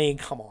 I mean,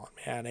 come on,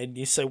 man. And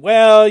you say,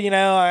 well,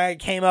 I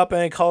came up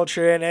in a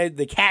culture and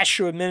the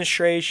Castro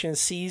administration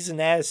seizing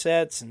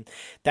assets, and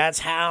that's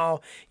how,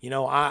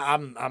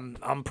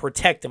 I'm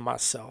protecting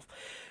myself.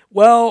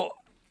 Well,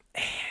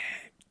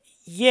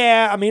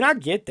 yeah, I mean, I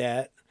get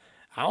that.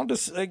 I don't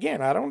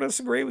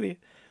disagree with you.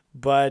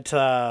 But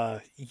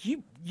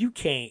you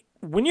can't...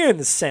 When you're in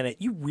the Senate,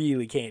 you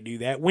really can't do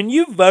that. When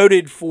you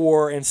voted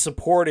for and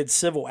supported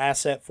civil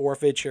asset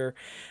forfeiture,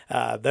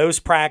 those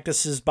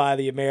practices by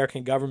the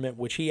American government,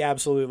 which he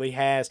absolutely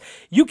has,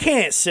 you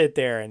can't sit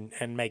there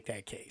and make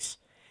that case.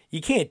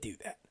 You can't do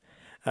that.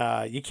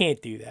 You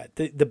can't do that.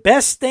 The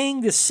best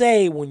thing to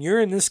say when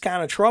you're in this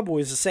kind of trouble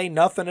is to say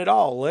nothing at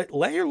all.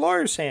 Let your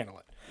lawyers handle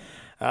it.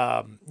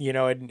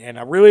 And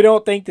I really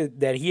don't think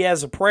that he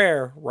has a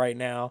prayer right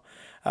now.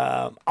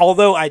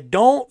 Although I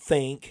don't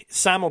think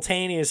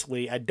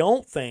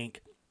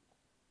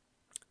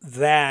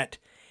that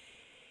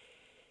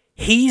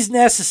he's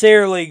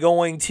necessarily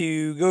going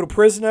to go to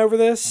prison over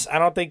this. I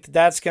don't think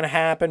that's going to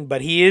happen,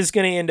 but he is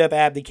going to end up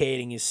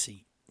abdicating his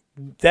seat.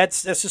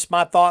 That's just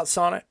my thoughts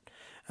on it,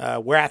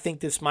 where I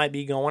think this might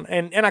be going,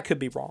 and I could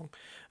be wrong.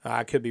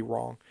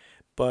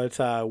 But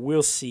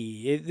we'll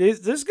see.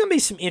 There's going to be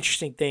some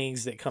interesting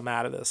things that come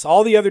out of this.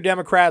 All the other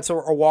Democrats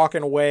are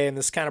walking away, and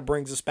this kind of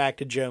brings us back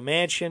to Joe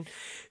Manchin,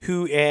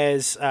 who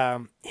has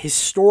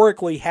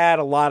historically had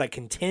a lot of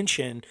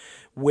contention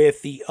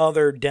with the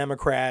other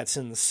Democrats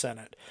in the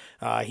Senate.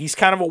 He's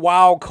kind of a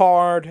wild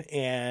card,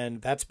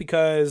 and that's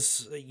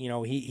because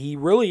he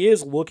really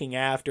is looking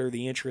after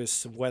the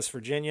interests of West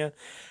Virginia.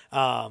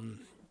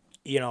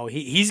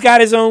 He's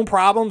got his own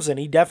problems, and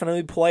he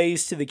definitely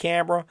plays to the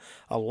camera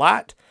a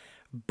lot.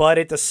 but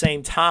at the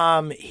same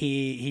time,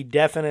 he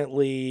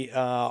definitely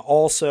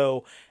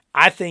also,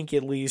 I think,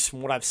 at least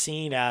from what I've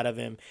seen out of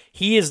him,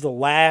 he is the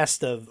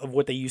last of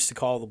what they used to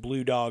call the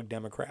blue dog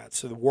Democrats,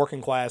 so the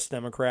working class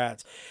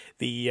Democrats,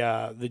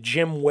 the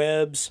Jim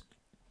Webbs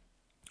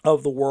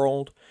of the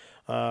world.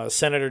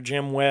 Senator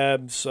Jim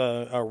Webb's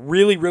a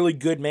really, really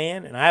good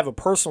man, and I have a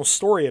personal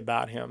story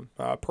about him,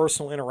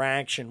 personal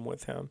interaction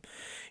with him,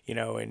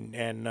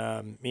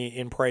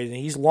 in praise.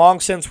 He's long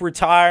since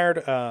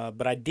retired,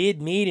 but I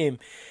did meet him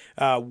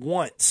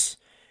once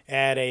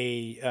at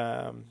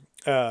a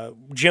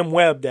Jim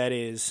Webb, that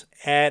is,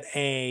 at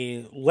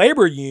a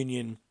labor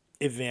union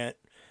event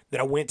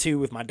that I went to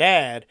with my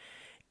dad,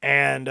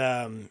 and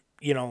and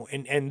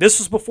this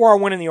was before I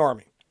went in the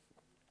Army.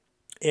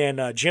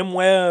 And Jim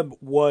Webb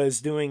was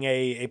doing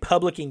a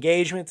public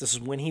engagement. This is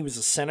when he was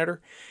a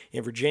senator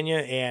in Virginia,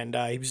 and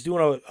he was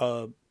doing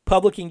a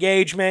public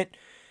engagement.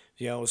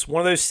 It's one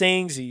of those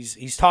things.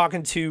 He's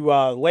talking to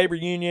labor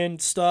union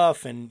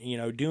stuff, and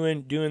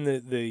doing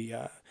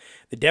the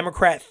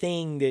Democrat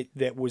thing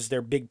that was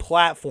their big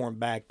platform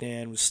back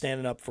then, was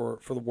standing up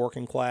for the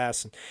working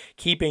class and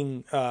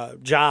keeping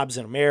jobs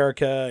in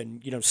America,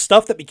 and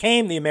stuff that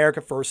became the America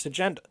First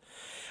agenda.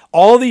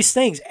 All of these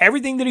things,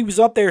 everything that he was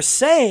up there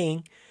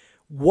saying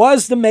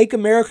was the Make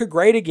America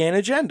Great Again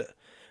agenda.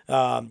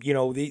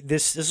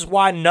 This is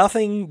why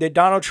nothing that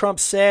Donald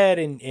Trump said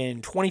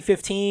in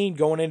 2015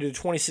 going into the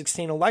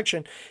 2016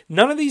 election,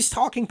 none of these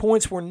talking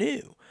points were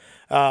new,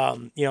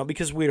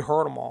 because we'd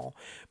heard them all.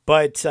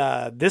 But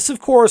this, of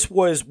course,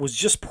 was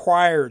just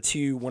prior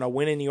to when I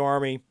went in the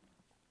Army.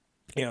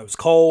 It was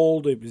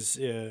cold. It was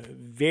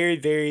very,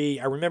 very,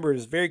 I remember it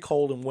was very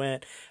cold and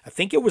wet. I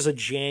think it was a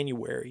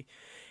January.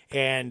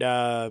 And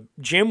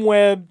Jim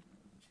Webb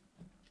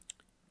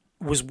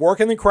was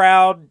working the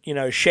crowd,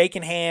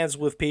 shaking hands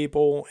with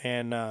people.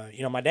 And,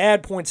 my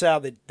dad points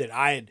out that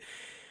I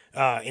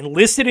had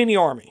enlisted in the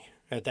Army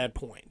at that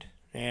point,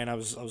 and I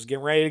was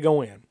getting ready to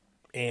go in.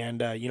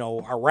 And,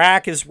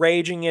 Iraq is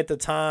raging at the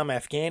time.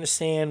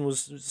 Afghanistan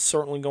was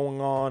certainly going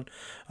on,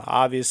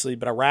 obviously,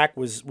 but Iraq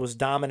was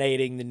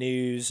dominating the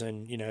news,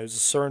 and, it was a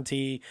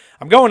certainty.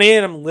 I'm going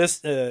in, I'm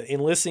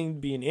enlisting to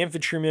be an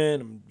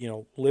infantryman,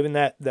 I'm, living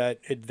that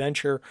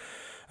adventure,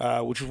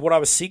 which is what I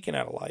was seeking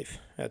out of life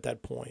at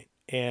that point.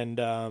 And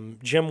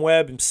Jim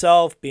Webb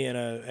himself, being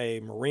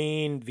a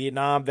Marine,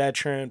 Vietnam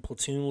veteran,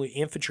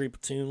 infantry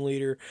platoon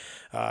leader,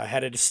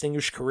 had a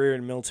distinguished career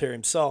in the military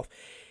himself.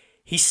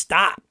 He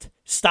stopped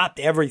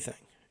everything,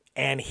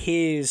 and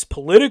his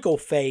political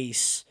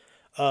face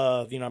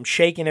of I'm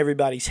shaking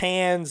everybody's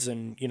hands,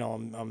 and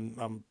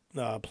I'm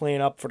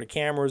playing up for the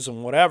cameras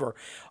and whatever.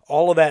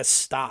 All of that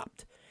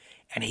stopped,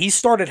 and he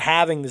started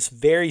having this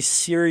very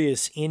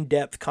serious,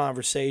 in-depth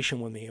conversation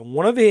with me. And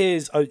one of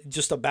his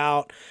just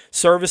about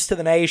service to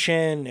the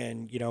nation,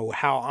 and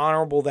how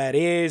honorable that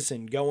is,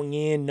 and going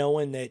in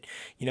knowing that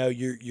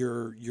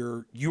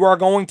you are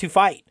going to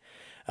fight.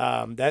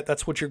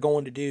 That's what you're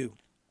going to do.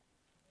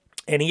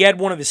 And he had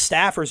one of his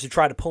staffers who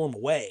tried to pull him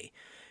away.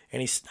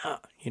 And he's,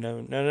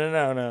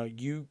 no.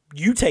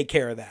 You take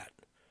care of that.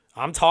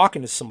 I'm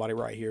talking to somebody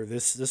right here.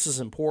 This is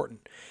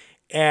important.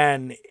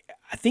 And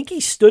I think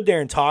he stood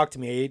there and talked to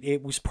me.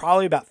 It was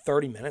probably about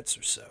 30 minutes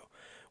or so,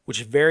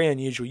 which is very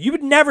unusual. You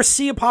would never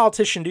see a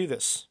politician do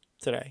this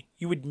today.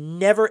 You would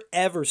never,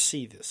 ever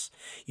see this.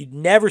 You'd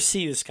never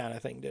see this kind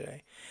of thing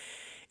today.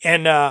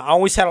 And I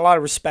always had a lot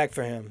of respect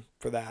for him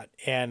for that.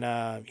 And,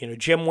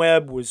 Jim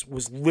Webb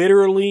was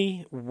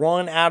literally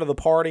run out of the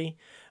party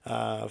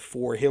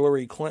for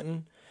Hillary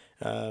Clinton.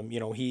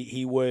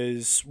 He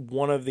was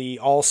one of the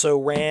also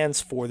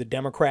rans for the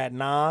Democrat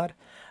nod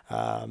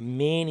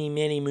many,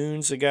 many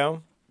moons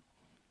ago.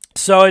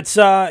 So it's,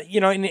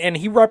 and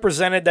he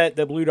represented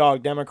the Blue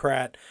Dog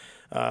Democrat,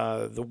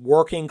 the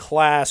working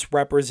class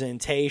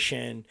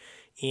representation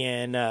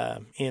in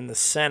the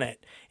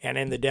Senate and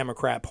in the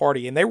Democrat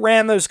Party, and they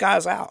ran those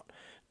guys out.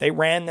 They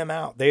ran them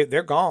out.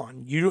 They're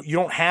gone. You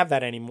don't have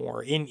that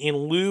anymore. In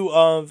lieu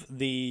of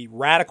the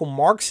radical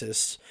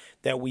Marxists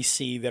that we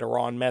see that are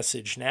on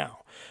message now,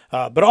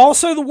 but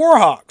also the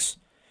Warhawks.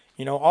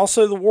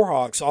 Also the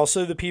Warhawks.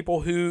 Also the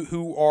people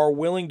who are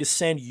willing to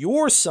send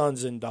your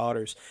sons and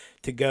daughters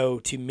to go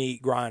to meat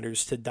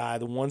grinders to die.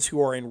 The ones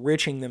who are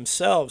enriching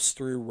themselves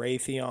through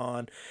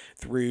Raytheon,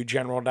 through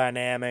General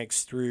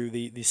Dynamics, through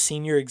the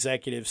senior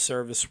executive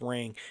service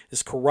ring.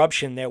 This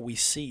corruption that we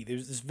see.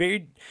 There's this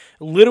very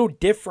little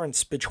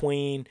difference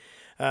between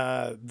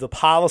the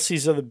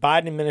policies of the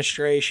Biden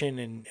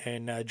administration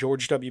and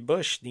George W.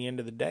 Bush at the end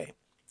of the day.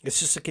 It's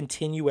just a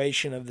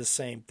continuation of the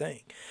same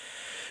thing.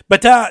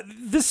 But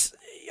this,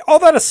 all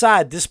that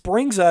aside, this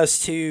brings us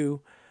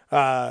to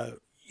that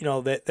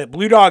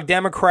Blue Dog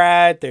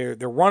Democrat. They're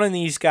running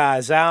these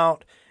guys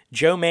out.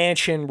 Joe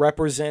Manchin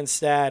represents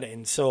that,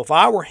 and so if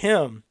I were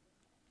him,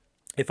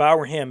 and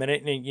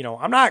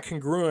I'm not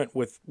congruent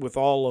with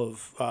all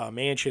of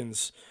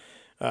Manchin's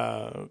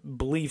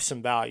beliefs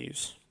and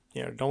values.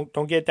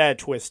 Don't get that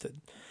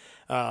twisted.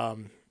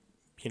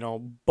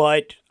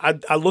 But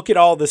I look at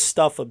all this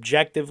stuff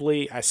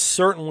objectively. I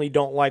certainly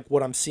don't like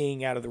what I'm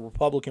seeing out of the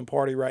Republican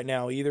Party right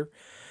now either.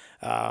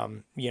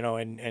 And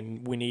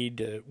we need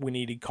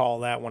to call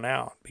that one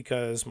out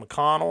because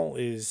McConnell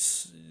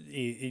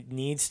it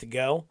needs to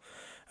go.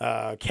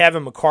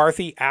 Kevin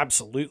McCarthy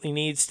absolutely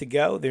needs to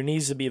go. There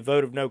needs to be a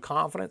vote of no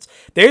confidence.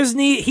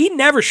 He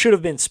never should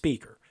have been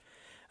speaker,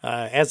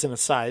 as an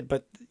aside.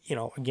 But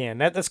again,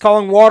 that's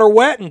calling water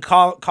wet and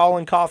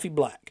calling coffee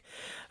black.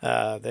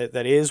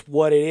 That is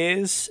what it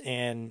is,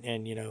 and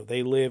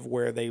they live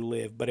where they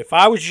live. But if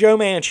I was Joe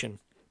Manchin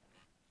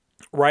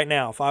right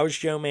now,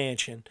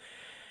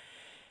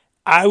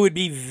 I would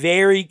be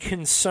very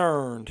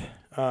concerned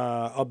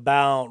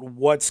about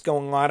what's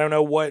going on. I don't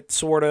know what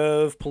sort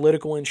of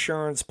political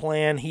insurance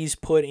plan he's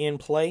put in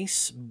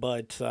place,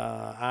 but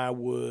I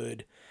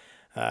would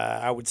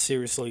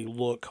seriously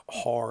look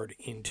hard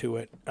into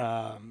it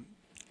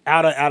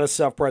out of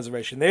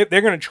self-preservation. They're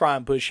going to try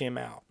and push him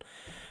out.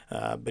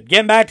 But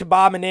getting back to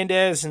Bob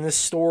Menendez and this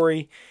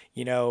story,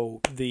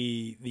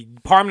 the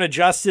Department of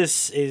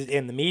Justice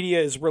and the media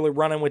is really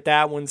running with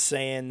that one,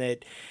 saying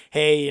that,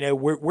 hey,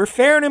 we're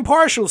fair and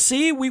impartial.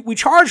 See, we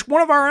charged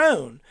one of our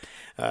own.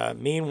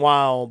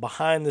 Meanwhile,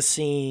 behind the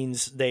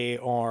scenes, they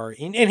are,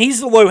 and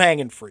he's the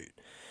low-hanging fruit,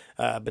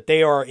 but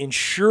they are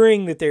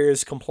ensuring that there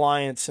is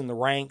compliance in the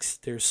ranks,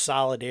 there's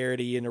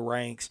solidarity in the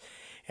ranks,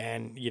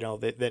 and,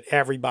 that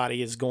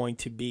everybody is going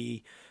to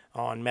be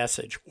on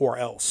message or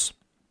else.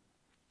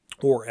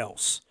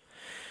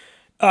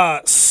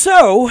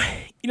 So,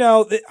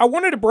 I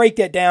wanted to break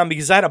that down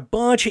because I had a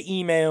bunch of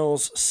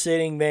emails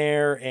sitting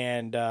there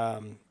and,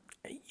 I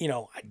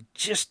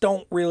just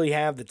don't really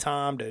have the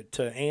time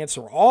to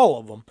answer all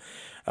of them.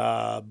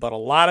 But a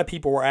lot of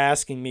people were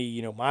asking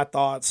me, my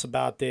thoughts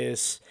about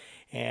this,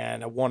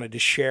 and I wanted to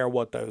share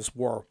what those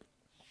were.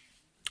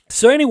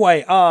 So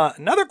anyway,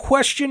 another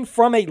question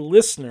from a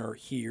listener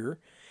here.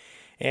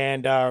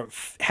 And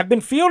have been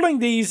fielding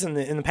these in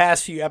the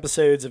past few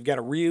episodes. I've got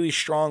a really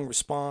strong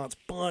response.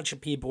 Bunch of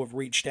people have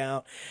reached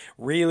out.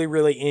 Really,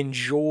 really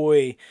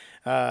enjoy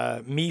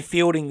me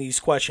fielding these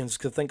questions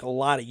because I think a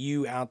lot of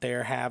you out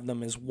there have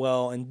them as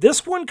well. And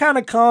this one kind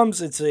of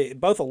comes, it's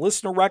both a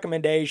listener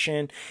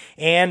recommendation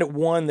and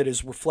one that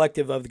is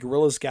reflective of the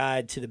Guerrilla's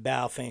Guide to the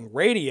Baofeng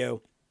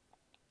Radio.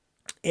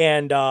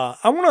 And I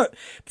want to,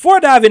 before I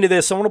dive into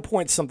this, I want to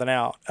point something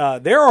out.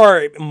 There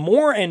are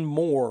more and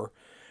more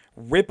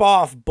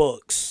rip-off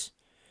books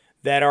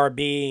that are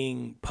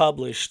being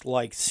published,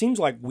 seems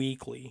like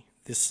weekly.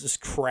 This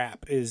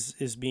crap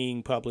is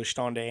being published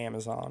onto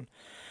Amazon.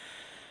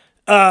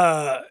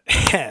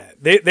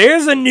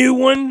 There's a new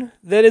one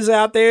that is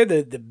out there,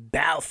 the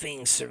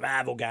Baofeng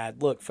Survival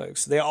Guide. Look,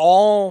 folks, they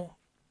all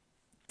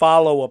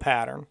follow a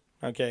pattern,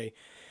 okay?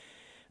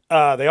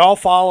 They all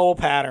follow a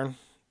pattern.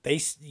 They,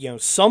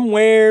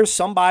 somewhere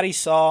somebody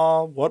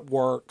saw what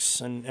works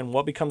and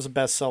what becomes a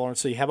bestseller. And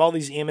so you have all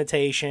these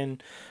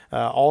imitation,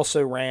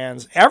 also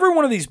rans. Every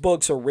one of these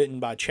books are written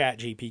by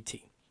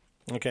ChatGPT.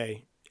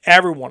 Okay.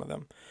 Every one of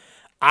them.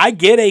 I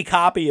get a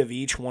copy of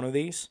each one of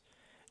these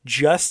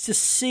just to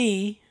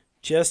see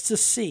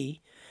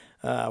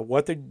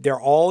what they're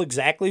all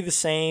exactly the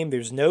same.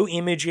 There's no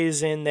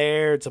images in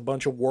there. It's a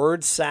bunch of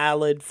word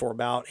salad for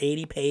about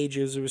 80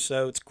 pages or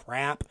so. It's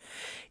crap.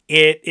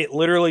 It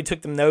literally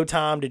took them no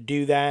time to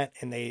do that,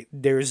 and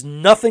there's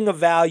nothing of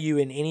value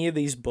in any of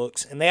these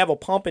books, and they have a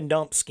pump and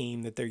dump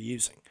scheme that they're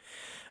using.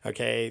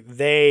 Okay,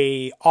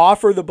 they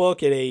offer the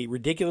book at a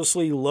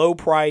ridiculously low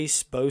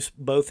price,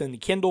 both in the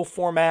Kindle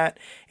format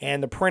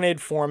and the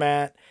printed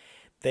format.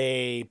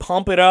 They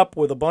pump it up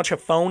with a bunch of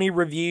phony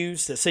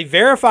reviews that say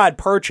verified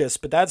purchase,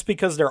 but that's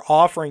because they're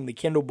offering the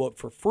Kindle book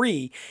for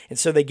free, and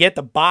so they get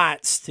the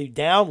bots to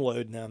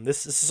download them.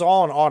 This is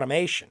all an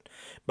automation,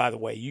 by the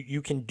way.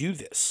 You can do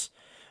this.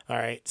 All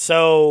right.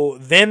 So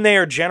then they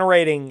are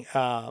generating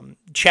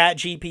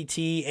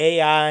ChatGPT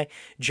AI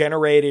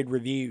generated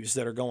reviews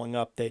that are going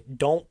up that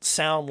don't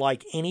sound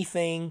like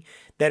anything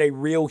that a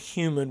real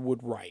human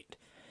would write.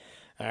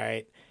 All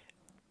right.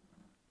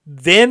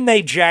 Then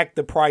they jack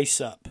the price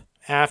up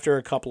after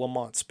a couple of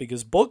months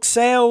because book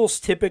sales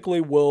typically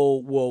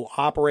will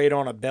operate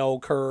on a bell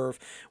curve.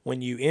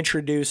 When you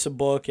introduce a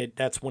book,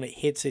 that's when it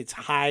hits its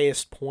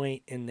highest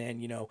point, and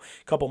then a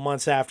couple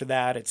months after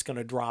that it's going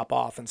to drop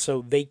off. And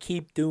so they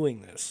keep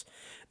doing this.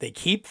 They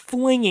keep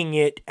flinging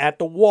it at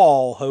the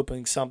wall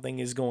hoping something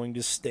is going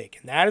to stick,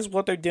 and that is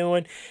what they're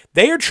doing.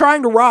 They are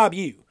trying to rob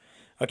you.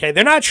 Okay,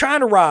 they're not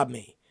trying to rob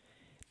me.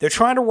 They're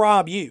trying to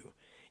rob you.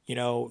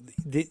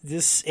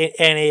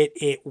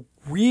 It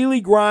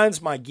really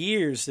grinds my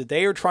gears that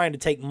they are trying to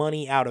take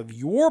money out of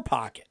your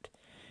pocket,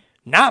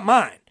 not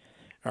mine.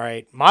 All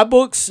right, my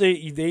books,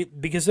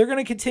 because they're going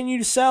to continue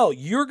to sell.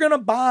 You're going to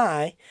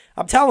buy.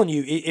 I'm telling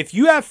you, if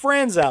you have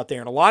friends out there,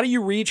 and a lot of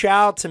you reach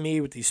out to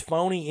me with these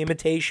phony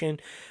imitation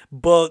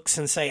books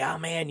and say, "Oh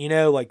man,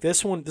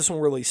 this one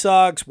really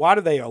sucks. Why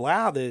do they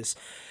allow this?"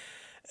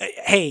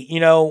 Hey,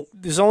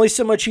 there's only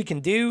so much you can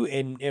do,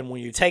 and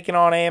when you're taking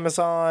on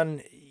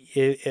Amazon,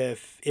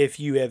 if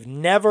you have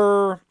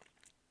never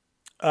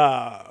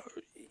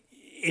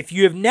if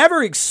you have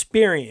never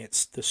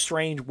experienced the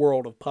strange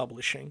world of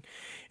publishing,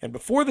 and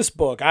before this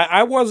book,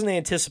 I wasn't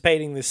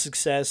anticipating the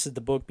success that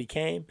the book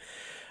became.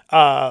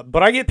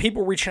 But I get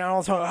people reaching out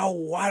all the time. Oh,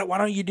 why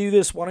don't you do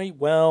this? Why don't you?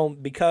 Well,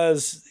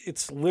 because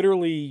it's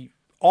literally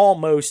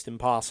almost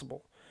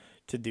impossible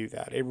to do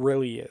that. It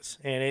really is.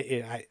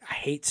 And I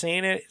hate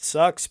saying it. It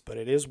sucks, but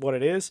it is what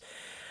it is.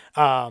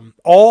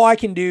 All I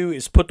can do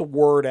is put the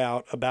word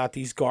out about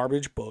these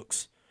garbage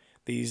books,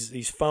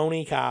 these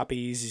phony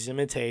copies, these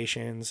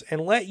imitations,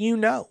 and let you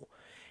know.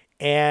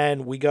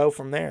 And we go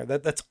from there.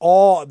 That's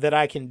all that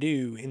I can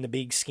do in the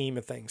big scheme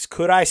of things.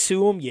 Could I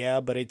sue them?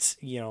 Yeah, but it's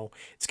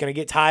it's going to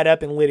get tied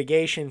up in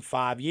litigation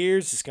 5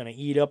 years. It's going to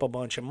eat up a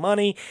bunch of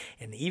money.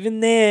 And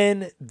even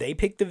then, they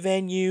pick the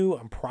venue.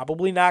 I'm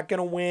probably not going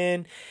to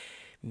win.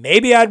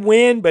 Maybe I'd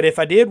win, but if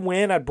I did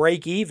win, I'd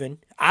break even.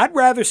 I'd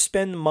rather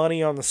spend the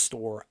money on the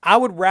store. I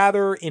would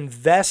rather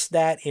invest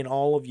that in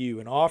all of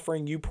you and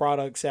offering you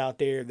products out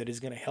there that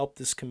is going to help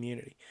this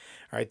community.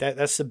 All right,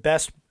 that's the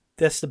best.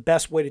 That's the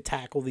best way to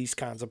tackle these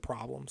kinds of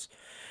problems.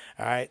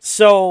 All right.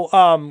 So,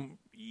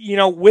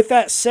 with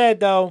that said,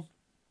 though,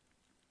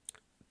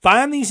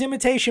 find these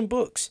imitation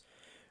books.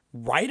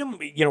 Write them,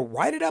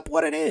 write it up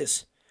what it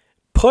is.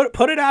 Put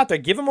it out there.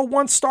 Give them a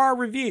 1-star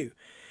review,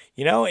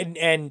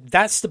 and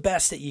that's the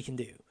best that you can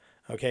do.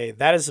 Okay.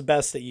 That is the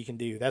best that you can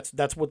do.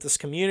 That's what this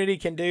community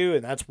can do.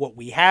 And that's what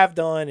we have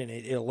done. And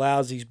it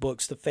allows these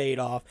books to fade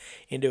off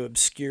into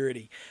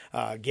obscurity.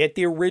 Get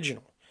the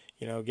original.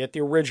 Get the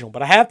original.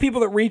 But I have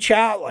people that reach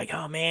out like,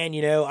 oh man,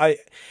 I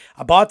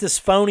bought this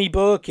phony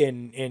book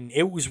and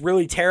it was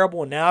really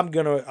terrible, and now I'm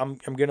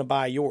gonna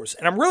buy yours.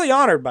 And I'm really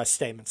honored by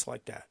statements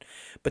like that.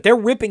 But they're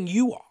ripping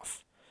you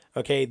off.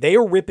 Okay, they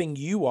are ripping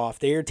you off.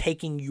 They are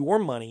taking your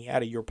money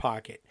out of your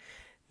pocket,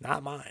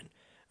 not mine.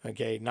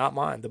 Okay, not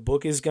mine. The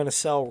book is gonna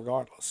sell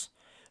regardless.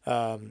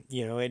 And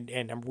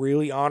I'm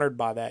really honored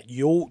by that.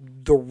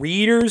 The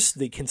readers,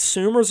 the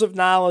consumers of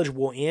knowledge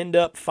will end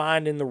up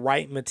finding the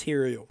right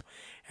material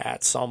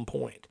at some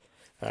point.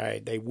 All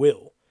right, they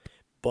will.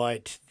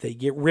 But they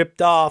get ripped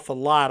off a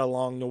lot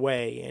along the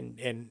way,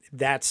 and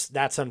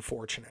that's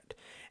unfortunate.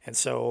 And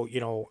so,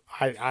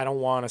 I don't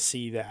want to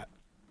see that.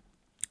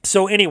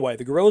 So anyway,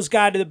 The Gorilla's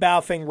Guide to the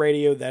Baofeng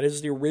Radio, that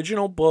is the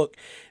original book.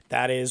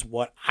 That is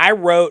what I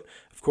wrote.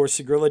 Of course,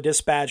 the Gorilla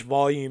Dispatch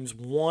Volumes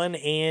 1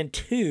 and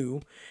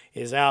 2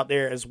 is out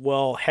there as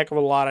well. Heck of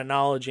a lot of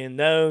knowledge in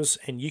those.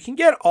 And you can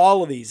get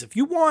all of these. If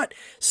you want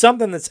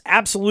something that's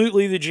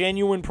absolutely the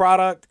genuine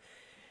product,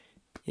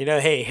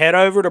 hey, head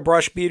over to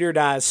Brush Beater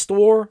Dye's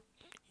store,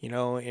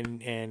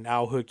 and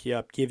I'll hook you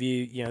up, give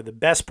you, the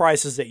best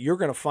prices that you're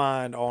going to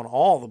find on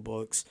all the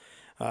books,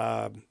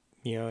 and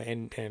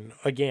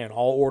again,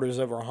 all orders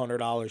over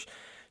 $100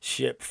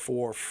 ship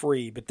for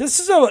free. But this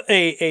is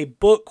a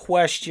book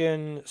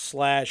question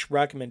 /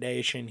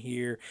 recommendation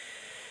here,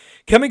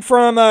 coming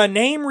from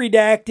name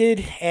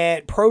redacted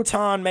at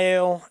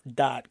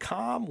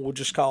protonmail.com. We'll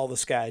just call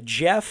this guy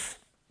Jeff.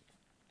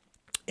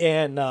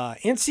 And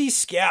NC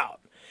Scout.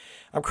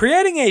 I'm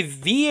creating a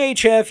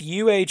VHF,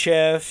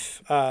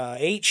 UHF,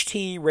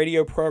 HT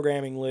radio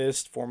programming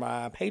list for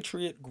my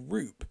Patriot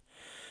group.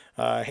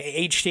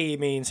 HT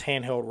means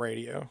handheld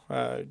radio.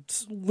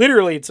 It's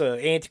an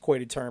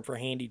antiquated term for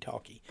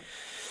handy-talkie.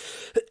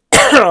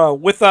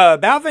 With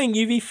Baofeng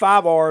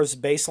UV5R's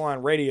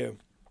baseline radio.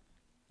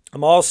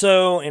 I'm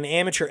also an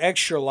amateur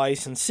extra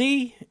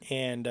licensee,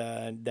 and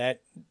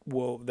that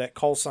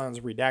call sign's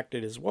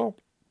redacted as well.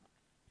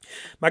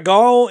 My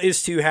goal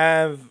is to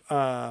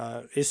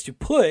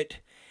put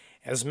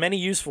as many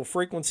useful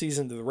frequencies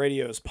into the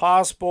radio as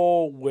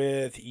possible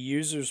with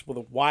users with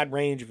a wide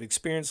range of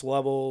experience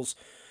levels,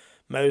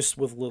 most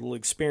with little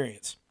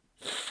experience.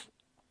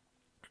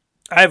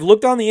 I've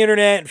looked on the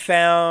internet and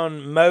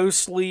found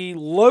mostly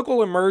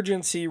local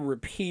emergency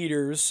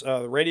repeaters,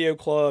 the Radio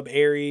Club,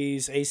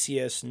 Aries,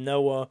 ACS,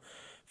 NOAA,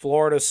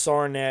 Florida,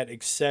 SARNet,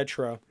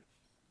 etc.,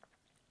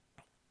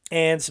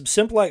 and some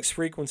simplex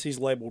frequencies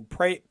labeled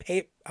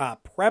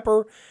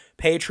Prepper,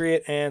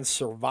 Patriot, and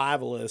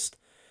Survivalist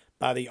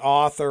by the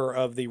author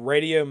of the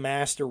Radio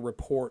Master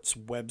Reports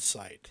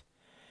website.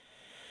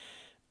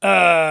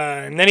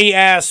 And then he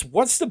asks,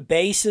 what's the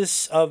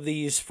basis of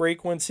these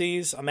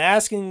frequencies? I'm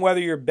asking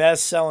whether your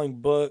best-selling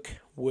book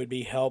would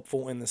be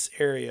helpful in this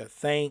area.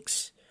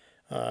 Thanks.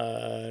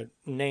 Name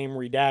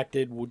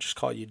redacted. We'll just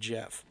call you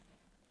Jeff.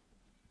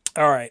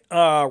 All right.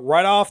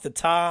 Right off the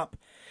top,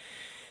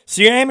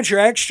 so your amateur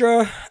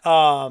extra,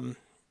 as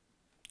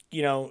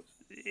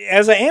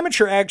an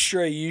amateur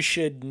extra, you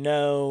should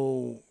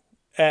know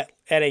at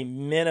a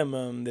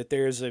minimum that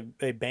there's a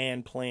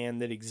band plan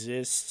that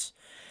exists.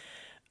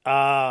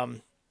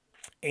 And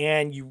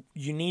you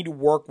need to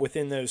work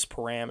within those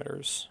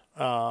parameters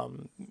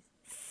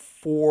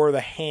for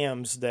the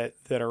hams that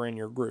are in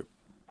your group,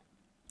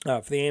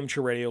 for the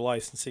amateur radio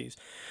licensees.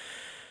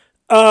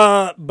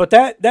 But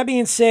that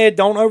being said,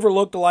 don't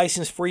overlook the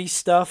license-free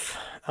stuff.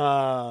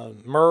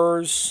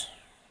 MERS,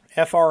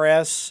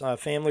 FRS,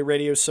 Family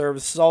Radio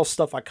Services, all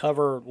stuff I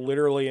cover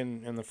literally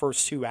in the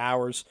first 2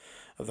 hours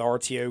of the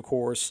RTO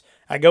course.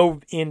 I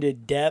go into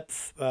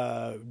depth,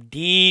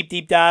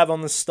 deep dive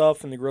on this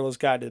stuff in the Gorilla's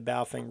Guide to the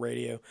Baofeng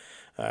Radio.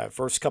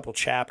 First couple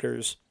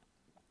chapters,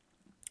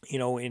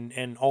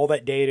 and all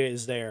that data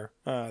is there.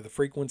 The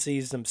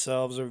frequencies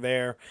themselves are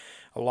there,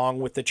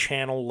 along with the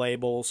channel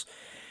labels.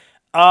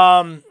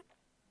 I'm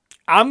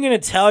going to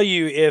tell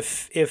you,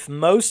 if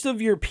most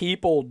of your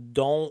people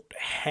don't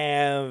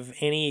have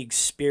any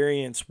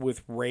experience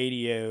with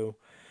radio,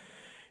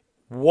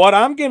 what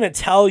I'm going to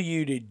tell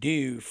you to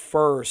do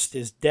first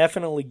is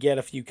definitely get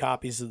a few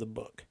copies of the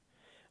book.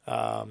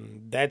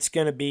 That's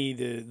going to be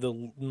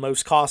the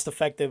most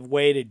cost-effective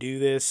way to do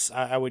this.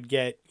 I would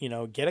get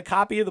a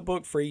copy of the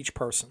book for each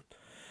person.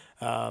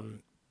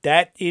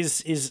 That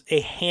is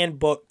a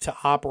handbook to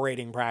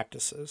operating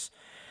practices.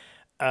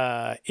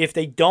 If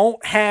they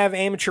don't have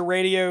amateur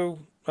radio,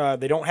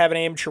 they don't have an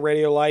amateur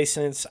radio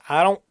license,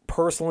 I don't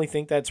personally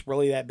think that's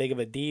really that big of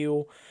a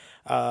deal.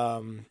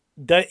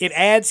 It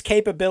adds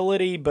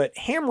capability, but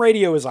ham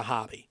radio is a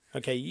hobby.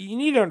 Okay, you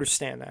need to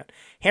understand that.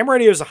 Ham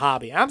radio is a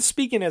hobby. I'm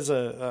speaking as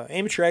a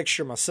amateur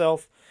extra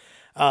myself,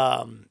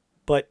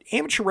 but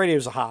amateur radio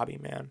is a hobby,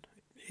 man.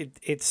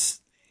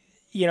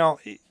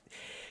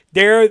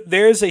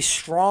 There's a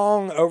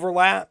strong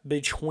overlap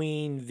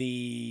between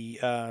the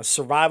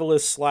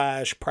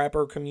survivalist /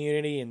 prepper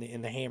community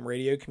and the ham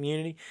radio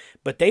community,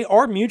 but they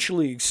are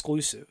mutually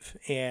exclusive,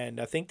 and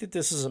I think that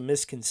this is a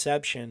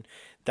misconception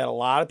that a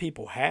lot of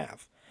people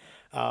have.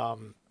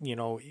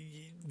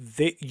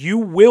 You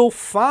will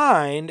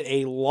find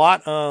a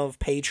lot of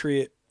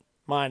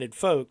patriot-minded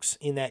folks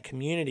in that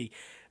community,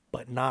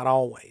 but not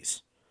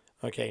always.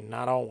 Okay,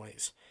 not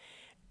always.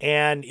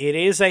 And it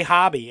is a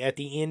hobby at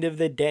the end of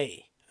the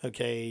day.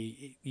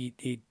 Okay,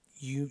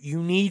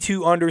 you need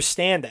to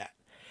understand that.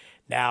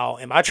 Now,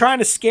 am I trying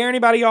to scare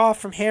anybody off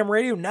from ham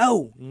radio?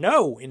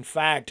 No. In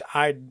fact,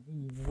 I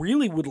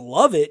really would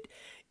love it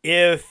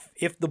if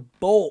the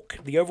bulk,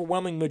 the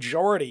overwhelming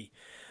majority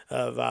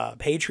of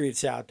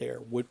patriots out there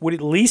would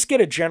at least get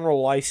a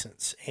general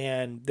license.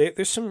 And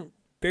there's some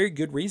very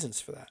good reasons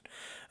for that.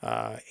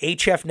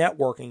 HF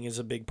networking is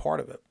a big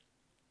part of it.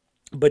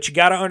 But you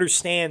got to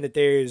understand that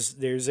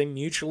there's a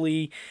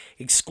mutually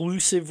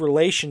exclusive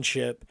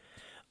relationship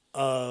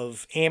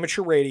of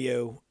amateur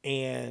radio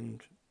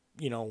and,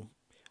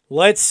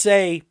 let's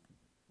say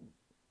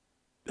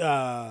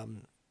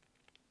certain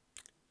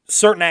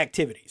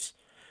activities.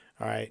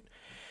 All right.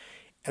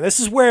 And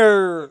this is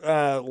where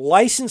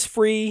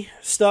license-free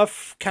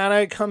stuff kind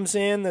of comes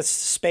in. That's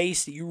the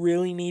space that you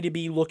really need to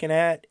be looking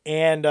at.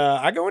 And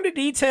I go into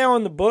detail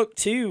in the book,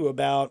 too,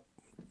 about,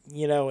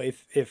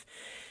 if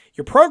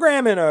you're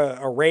programming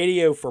a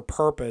radio for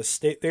purpose,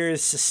 there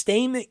is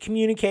sustainment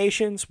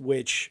communications,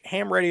 which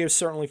ham radio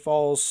certainly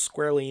falls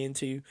squarely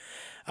into.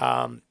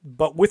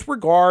 But with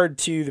regard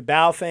to the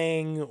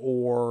Baofeng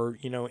or,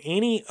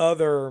 any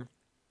other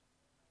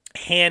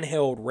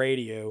handheld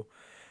radio,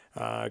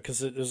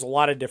 because there's a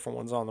lot of different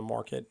ones on the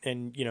market.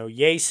 And,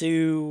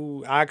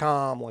 Yaesu,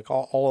 ICOM, like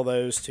all of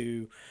those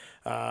too,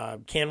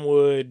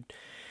 Kenwood.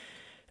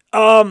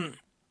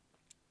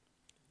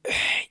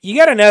 You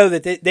got to know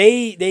that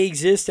they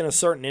exist in a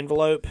certain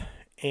envelope,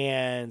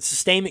 and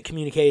sustainment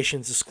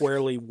communications is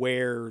squarely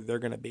where they're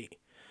going to be.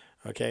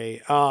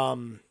 Okay.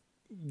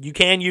 You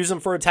can use them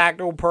for a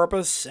tactical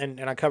purpose,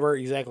 and I cover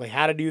exactly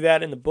how to do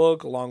that in the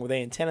book, along with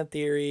antenna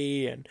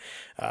theory and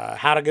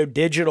how to go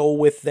digital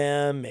with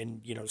them,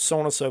 and so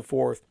on and so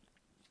forth,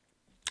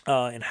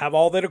 and have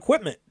all that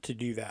equipment to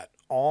do that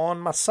on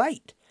my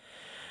site.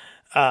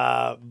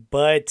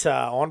 But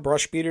on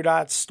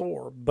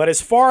brushbeater.store. But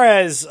as far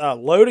as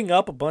loading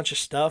up a bunch of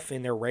stuff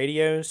in their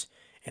radios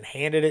and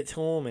handing it to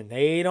them, and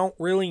they don't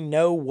really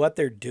know what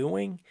they're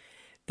doing,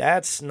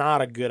 that's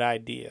not a good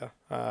idea.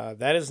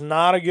 That is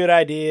not a good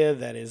idea.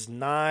 That is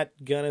not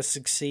going to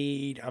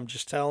succeed. I'm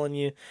just telling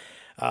you.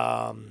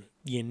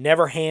 You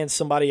never hand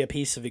somebody a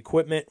piece of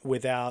equipment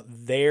without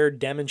their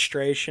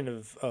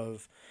demonstration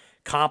of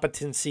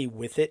competency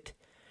with it.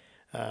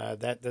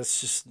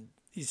 It's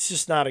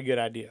just not a good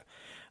idea.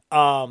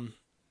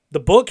 The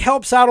book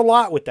helps out a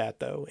lot with that,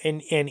 though.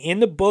 And in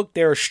the book,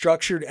 there are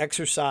structured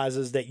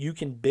exercises that you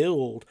can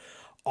build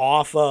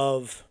off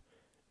of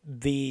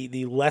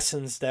the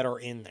lessons that are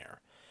in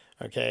there.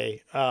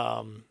 Okay.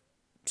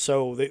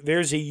 So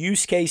there's a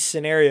use case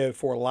scenario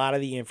for a lot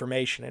of the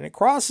information, and it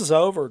crosses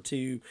over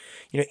to,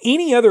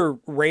 any other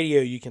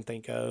radio you can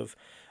think of.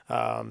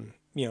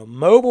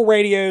 Mobile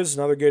radio is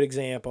another good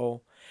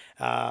example.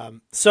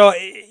 There's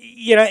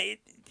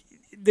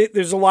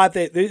a lot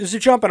there's a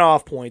jumping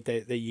off point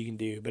that you can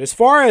do. But as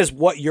far as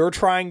what you're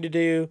trying to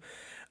do,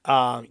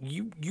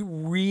 you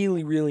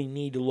really, really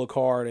need to look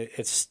hard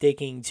at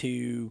sticking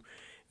to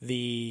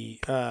the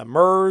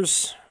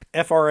MERS,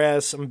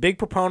 FRS. I'm a big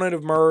proponent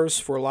of MERS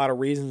for a lot of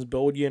reasons.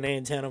 Build you an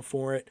antenna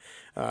for it.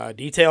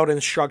 Detailed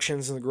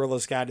instructions in the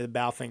Gorilla's Guide to the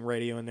Baofeng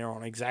Radio in there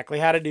on exactly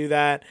how to do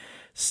that.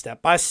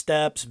 Step by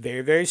steps,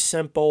 very, very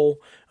simple.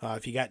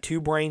 If you got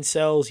 2 brain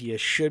cells, you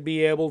should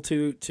be able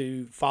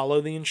to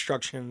follow the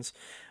instructions.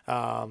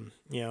 And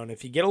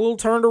if you get a little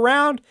turned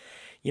around,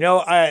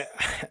 I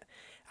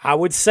I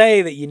would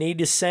say that you need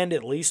to send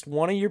at least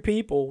one of your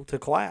people to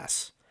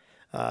class.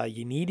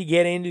 You need to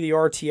get into the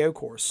RTO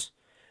course.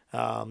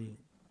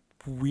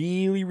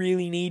 Really,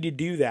 really need to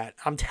do that.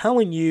 I'm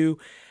telling you,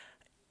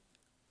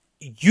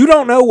 you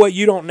don't know what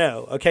you don't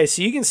know. Okay,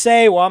 so you can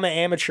say, well, I'm an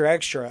amateur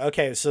extra.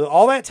 Okay, so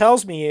all that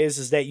tells me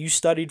is that you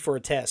studied for a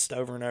test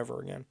over and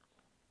over again.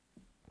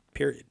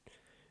 Period.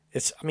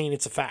 It's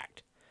a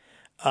fact.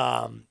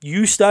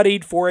 You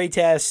studied for a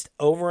test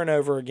over and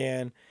over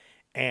again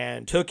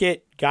and took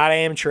it, got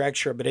amateur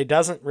extra, but it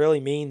doesn't really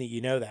mean that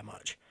you know that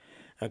much.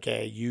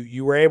 Okay,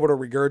 you were able to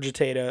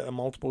regurgitate a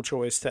multiple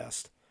choice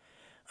test.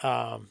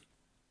 It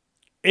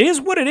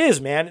is what it is,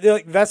 man.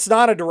 That's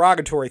not a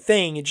derogatory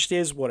thing. It just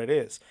is what it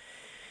is.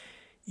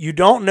 You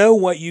don't know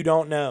what you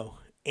don't know.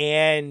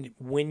 And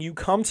when you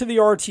come to the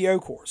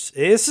RTO course,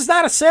 this is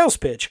not a sales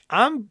pitch.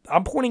 I'm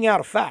pointing out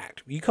a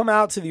fact. You come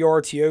out to the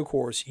RTO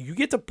course, you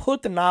get to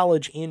put the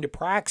knowledge into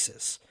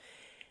praxis.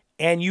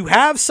 And you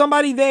have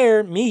somebody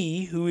there,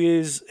 me, who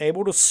is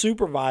able to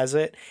supervise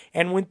it.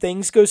 And when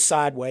things go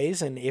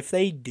sideways, and if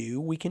they do,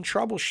 we can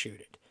troubleshoot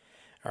it.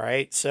 All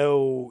right.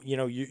 So,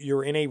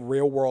 you're in a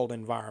real world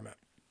environment.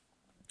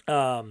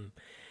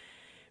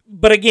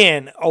 But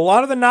again, a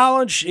lot of the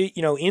knowledge,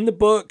 in the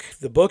book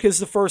is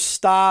the first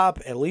stop.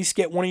 At least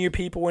get one of your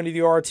people into the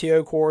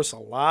RTO course. A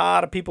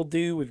lot of people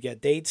do. We've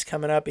got dates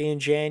coming up in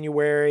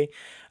January.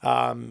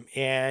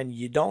 And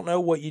you don't know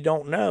what you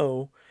don't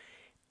know.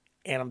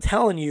 And I'm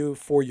telling you,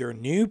 for your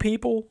new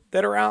people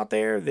that are out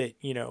there that,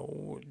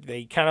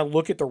 they kind of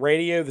look at the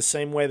radio the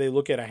same way they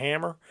look at a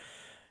hammer.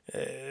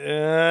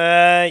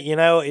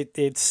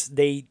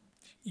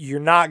 You're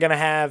not going to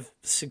have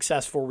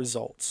successful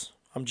results.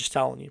 I'm just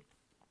telling you.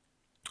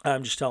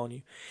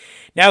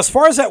 Now, as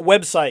far as that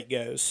website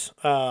goes,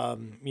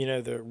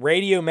 the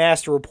Radio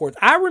Master Reports,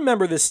 I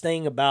remember this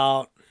thing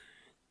about,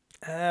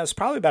 it's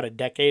probably about a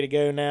decade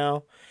ago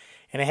now,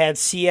 and it had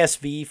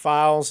CSV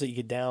files that you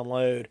could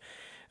download.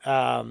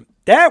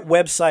 That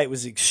website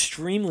was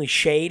extremely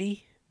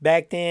shady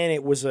back then.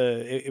 It was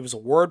a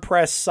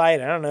WordPress site.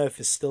 I don't know if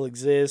it still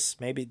exists.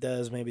 Maybe it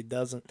does, maybe it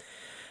doesn't.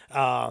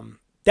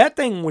 That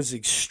thing was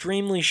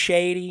extremely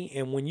shady,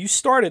 and when you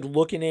started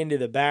looking into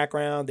the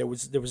background, there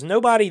was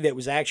nobody that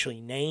was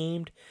actually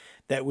named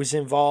that was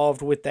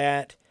involved with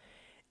that.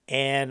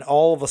 And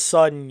all of a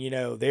sudden,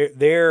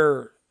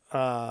 they're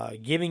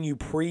giving you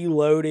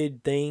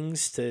preloaded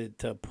things to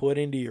put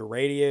into your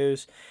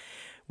radios,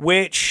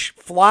 which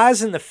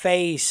flies in the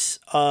face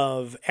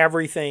of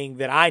everything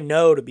that I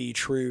know to be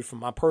true from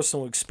my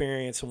personal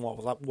experience and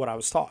what I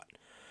was taught.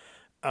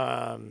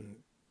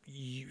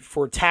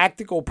 For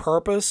tactical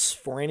purpose,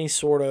 for any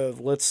sort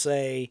of, let's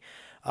say,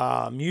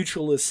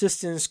 mutual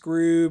assistance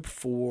group,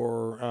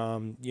 for,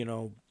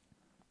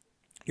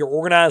 you're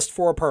organized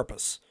for a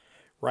purpose,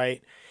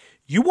 right?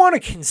 You want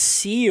to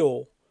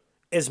conceal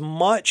as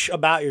much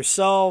about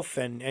yourself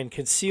and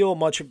conceal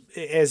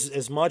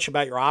as much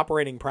about your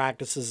operating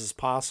practices as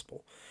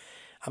possible.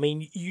 I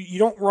mean, you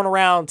don't run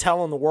around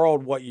telling the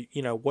world what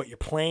what your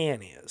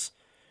plan is,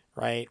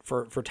 right?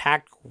 For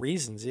tactical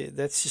reasons.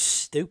 That's just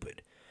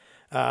stupid.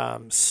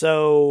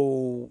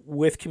 So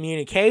with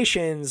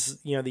communications,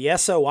 the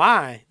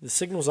SOI, the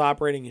Signals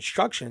Operating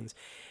Instructions,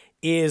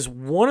 is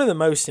one of the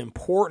most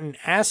important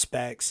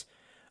aspects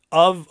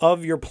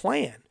of your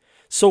plan.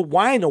 So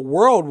why in the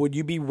world would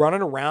you be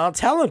running around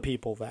telling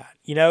people that,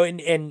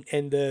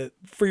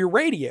 for your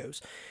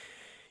radios,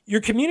 your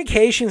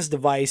communications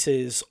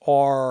devices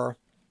are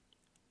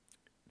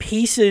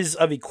pieces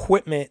of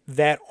equipment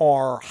that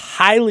are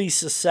highly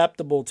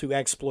susceptible to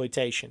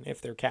exploitation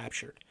if they're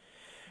captured,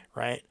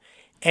 right?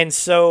 And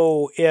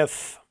so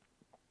if,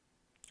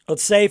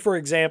 let's say, for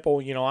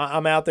example,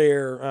 I'm out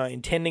there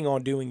intending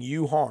on doing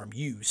you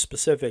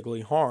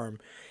specifically harm,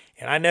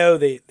 and I know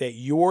that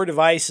your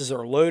devices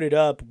are loaded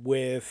up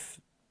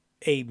with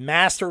a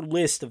master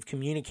list of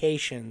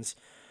communications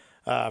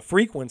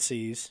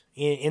frequencies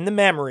in the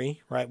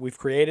memory, right? We've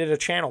created a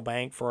channel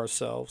bank for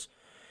ourselves.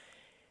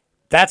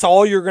 That's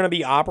all you're going to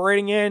be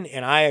operating in,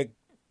 and I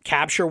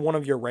capture one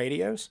of your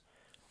radios.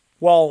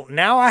 Well,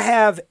 now I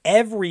have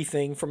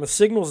everything from a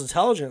signals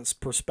intelligence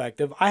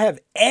perspective. I have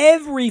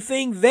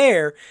everything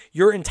there,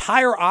 your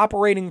entire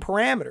operating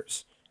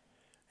parameters.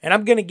 And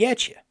I'm going to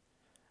get you.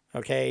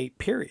 Okay,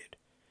 period.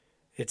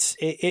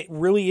 It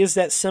really is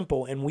that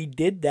simple. And we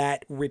did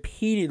that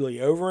repeatedly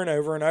over and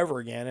over and over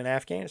again in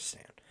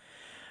Afghanistan.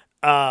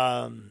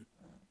 Bad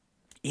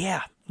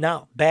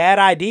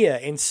idea.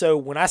 And so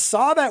when I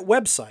saw that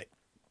website,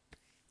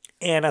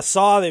 and I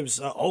saw there was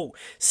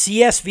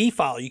CSV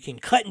file. You can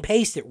cut and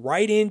paste it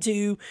right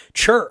into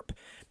Chirp.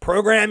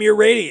 Program your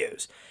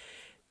radios.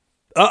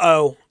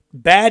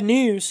 Bad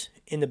news.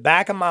 In the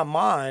back of my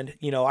mind,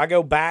 I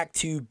go back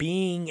to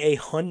being a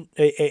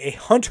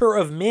hunter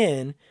of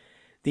men,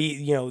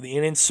 an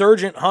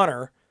insurgent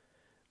hunter.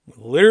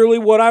 Literally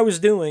what I was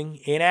doing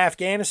in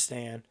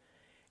Afghanistan.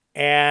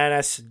 And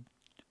I said,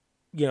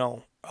 you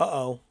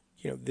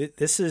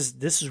this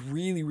is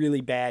really,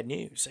 really bad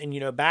news.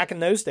 And, back in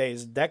those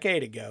days, a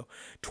decade ago,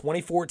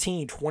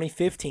 2014,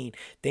 2015,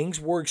 things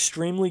were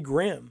extremely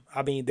grim.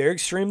 I mean, they're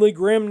extremely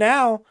grim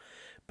now,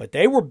 but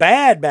they were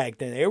bad back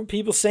then. There were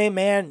people saying,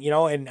 man,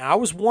 and I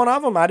was one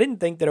of them. I didn't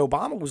think that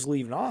Obama was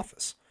leaving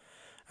office.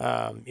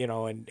 And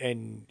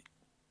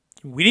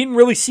we didn't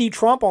really see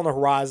Trump on the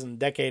horizon a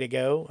decade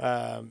ago,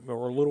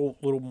 or a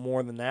little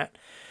more than that.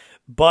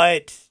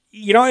 But,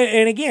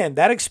 and again,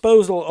 that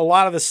exposed a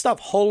lot of this stuff,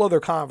 whole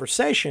other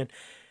conversation.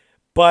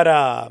 But,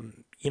 a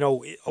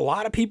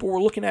lot of people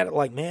were looking at it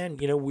like, man,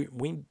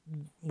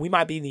 we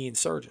might be the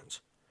insurgents.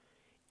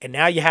 And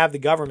now you have the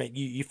government.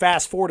 You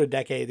fast forward a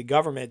decade, the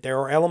government, there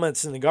are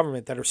elements in the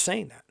government that are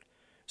saying that,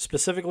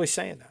 specifically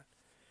saying that.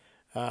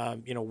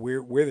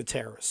 We're the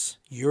terrorists.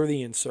 You're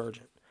the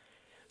insurgent.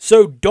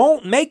 So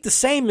don't make the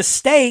same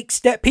mistakes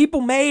that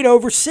people made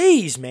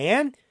overseas,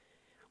 man.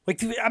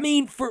 Like, I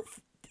mean, for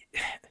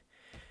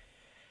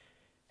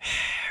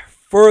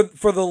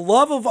the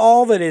love of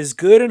all that is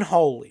good and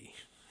holy,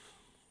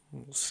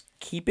 let's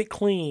keep it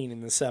clean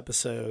in this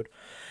episode.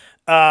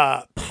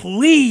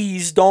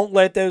 Please don't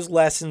let those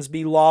lessons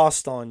be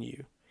lost on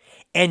you.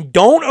 And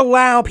don't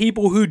allow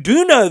people who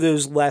do know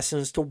those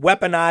lessons to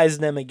weaponize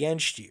them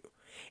against you.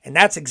 And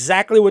that's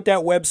exactly what that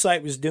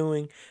website was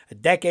doing a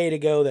decade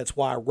ago. That's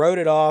why I wrote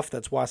it off.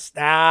 That's why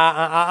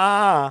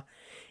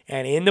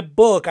And in the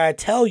book, I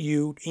tell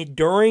you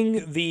during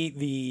in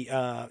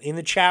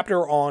the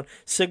chapter on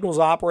signals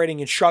operating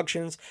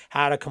instructions,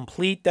 how to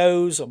complete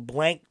those, a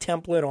blank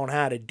template on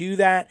how to do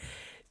that.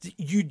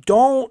 You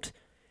don't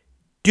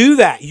do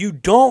that.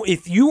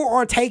 If you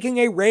are taking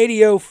a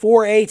radio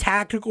for a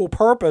tactical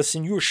purpose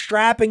and you're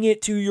strapping it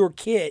to your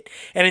kit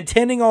and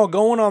intending on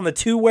going on the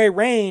two-way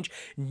range,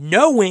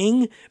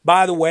 knowing,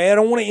 by the way, I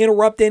don't want to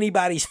interrupt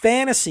anybody's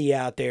fantasy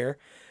out there,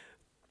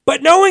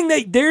 but knowing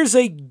that there's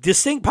a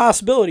distinct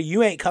possibility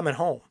you ain't coming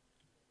home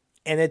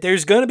and that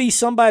there's going to be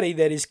somebody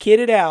that is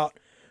kitted out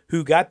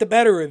who got the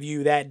better of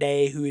you that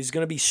day, who is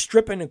going to be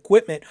stripping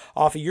equipment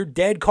off of your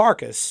dead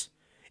carcass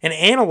and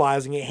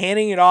analyzing it,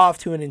 handing it off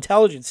to an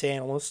intelligence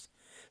analyst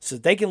so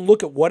that they can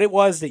look at what it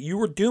was that you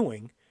were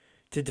doing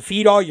to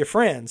defeat all your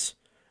friends,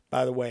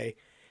 by the way,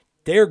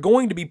 they're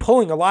going to be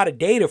pulling a lot of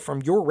data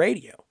from your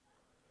radio.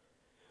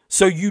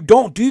 So you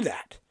don't do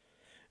that.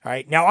 All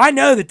right. Now, I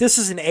know that this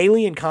is an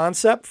alien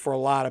concept for a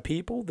lot of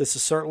people. This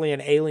is certainly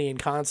an alien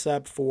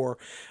concept for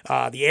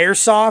the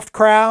airsoft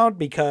crowd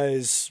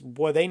because,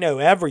 boy, they know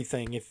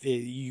everything. If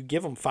you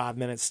give them 5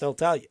 minutes, they'll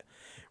tell you,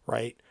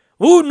 right?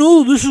 Oh,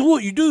 no, this is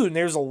what you do. And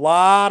there's a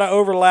lot of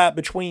overlap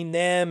between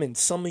them and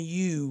some of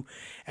you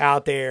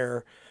out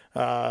there.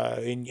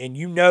 And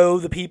you know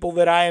the people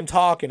that I am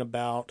talking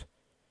about.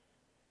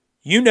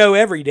 You know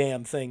every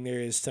damn thing there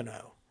is to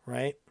know,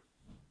 right?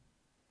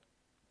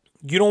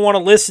 You don't want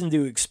to listen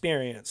to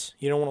experience.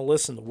 You don't want to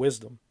listen to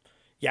wisdom.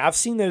 Yeah, I've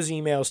seen those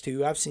emails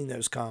too. I've seen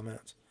those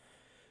comments.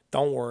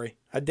 Don't worry.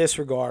 I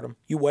disregard them.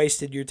 You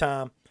wasted your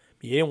time.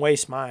 You didn't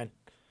waste mine,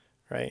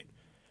 right?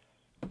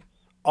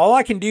 All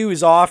I can do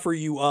is offer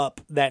you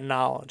up that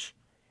knowledge.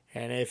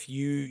 And if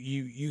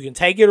you can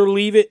take it or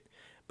leave it,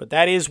 but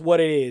that is what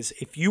it is.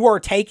 If you are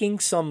taking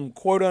some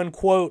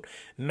quote-unquote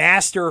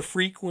master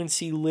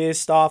frequency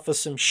list off of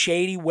some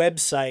shady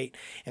website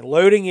and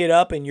loading it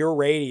up in your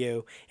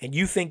radio, and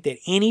you think that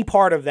any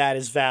part of that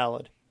is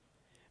valid,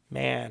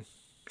 man,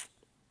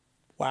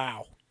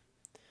 wow.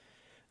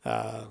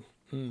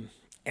 And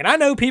I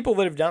know people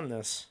that have done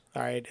this,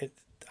 all right?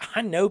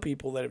 I know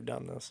people that have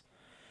done this.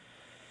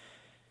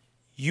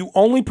 You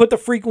only put the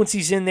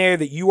frequencies in there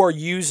that you are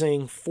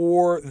using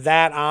for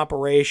that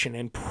operation.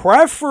 And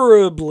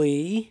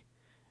preferably,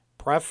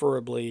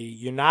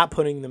 you're not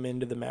putting them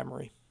into the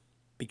memory.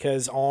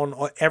 Because on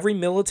every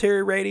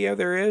military radio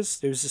there's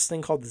this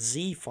thing called the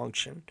Z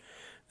function.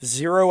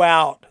 Zero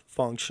out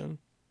function.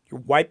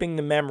 You're wiping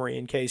the memory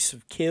in case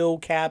of kill,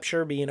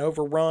 capture, being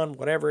overrun,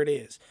 whatever it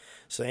is.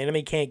 So the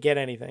enemy can't get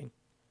anything.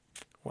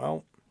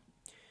 Well,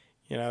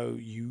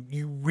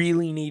 you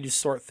really need to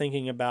start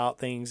thinking about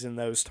things in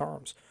those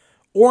terms.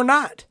 Or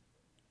not.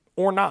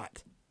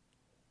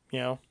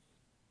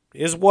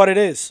 Is what it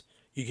is.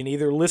 You can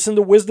either listen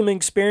to wisdom and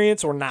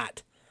experience or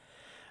not.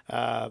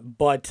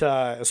 But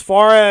as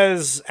far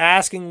as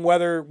asking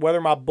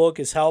whether my book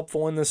is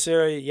helpful in this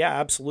area, yeah,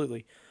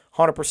 absolutely.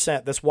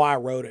 100%. That's why I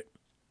wrote it.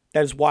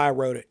 That is why I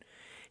wrote it.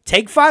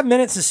 Take 5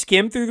 minutes and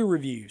skim through the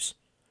reviews.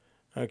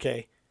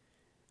 Okay.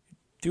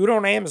 Do it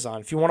on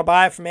Amazon. If you want to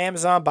buy it from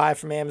Amazon, buy it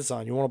from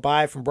Amazon. You want to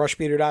buy it from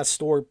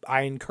brushbeater.store,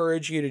 I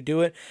encourage you to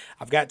do it.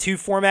 I've got two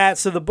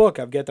formats of the book.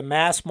 I've got the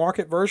mass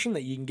market version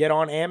that you can get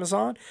on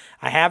Amazon.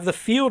 I have the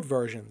field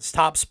versions,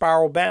 top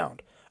spiral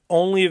bound,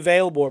 only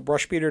available at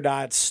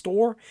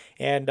brushbeater.store.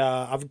 And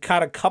I've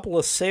got a couple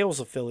of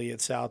sales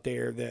affiliates out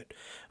there that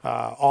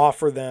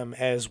offer them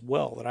as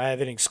well, that I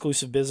have an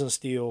exclusive business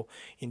deal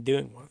in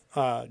doing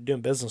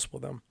business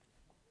with them.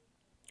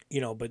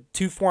 But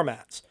two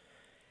formats.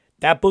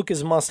 That book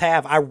is a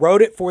must-have. I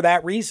wrote it for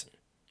that reason.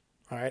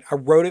 All right, I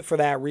wrote it for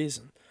that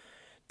reason.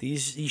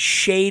 these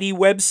shady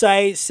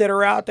websites that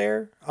are out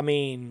there, I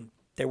mean,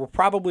 they were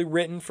probably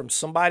written from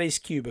somebody's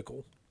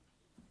cubicle.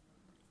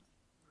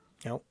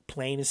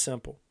 Plain and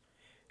simple.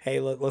 Hey,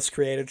 let's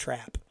create a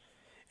trap.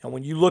 And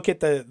when you look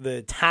at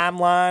the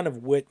timeline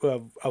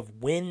of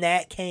when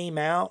that came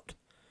out,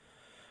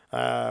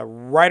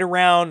 right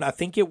around, I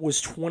think it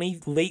was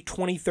late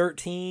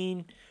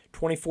 2013,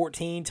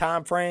 2014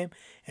 time frame,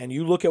 and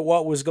you look at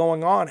what was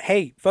going on,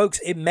 hey, folks,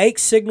 it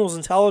makes signals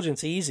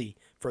intelligence easy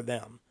for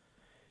them.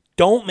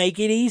 Don't make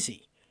it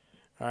easy.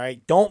 All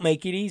right? Don't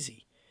make it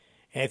easy.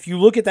 And if you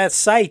look at that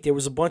site, there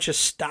was a bunch of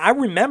I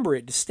remember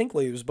it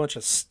distinctly. There was a bunch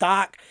of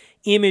stock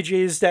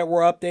images that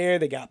were up there.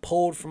 They got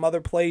pulled from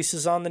other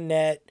places on the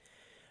net.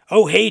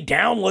 Oh, hey,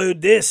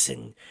 download this,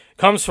 and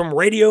comes from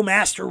Radio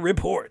Master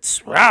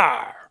Reports.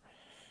 Rawr.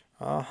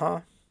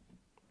 Uh-huh.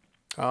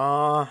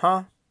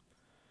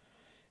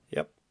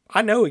 Yep.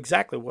 I know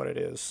exactly what it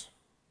is.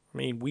 I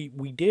mean,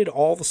 we did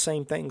all the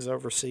same things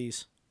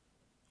overseas.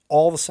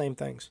 All the same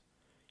things.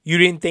 You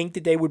didn't think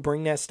that they would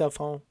bring that stuff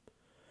home?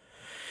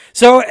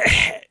 So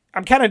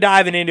I'm kind of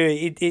diving into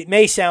it. It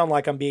may sound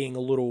like I'm being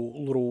a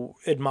little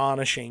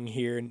admonishing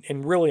here,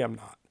 and really I'm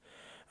not.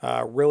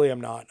 Really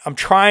I'm not. I'm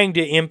trying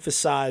to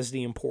emphasize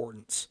the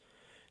importance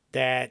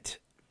that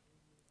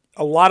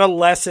a lot of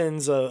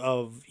lessons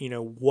of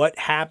what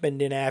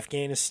happened in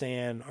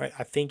Afghanistan,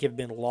 I think, have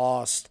been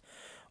lost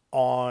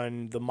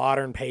on the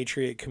modern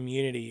patriot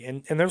community.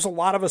 And there's a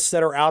lot of us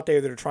that are out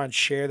there that are trying to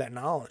share that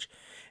knowledge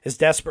as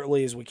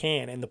desperately as we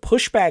can. And the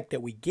pushback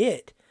that we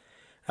get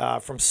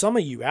from some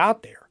of you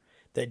out there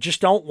that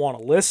just don't want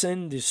to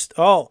listen, just,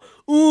 I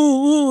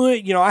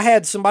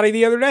had somebody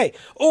the other day,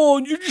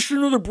 you're just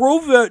another bro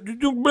vet,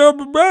 blah,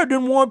 blah, blah,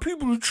 didn't want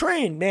people to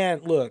train.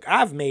 Man, look,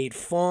 I've made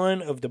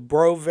fun of the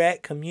bro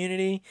vet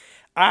community.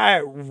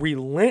 I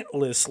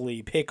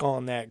relentlessly pick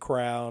on that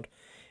crowd,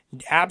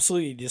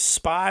 absolutely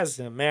despise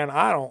them, man.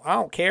 I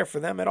don't care for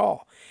them at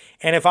all.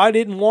 And if I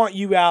didn't want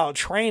you out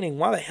training,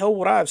 why the hell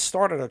would I have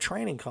started a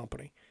training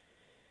company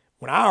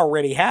when I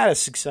already had a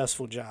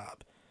successful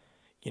job?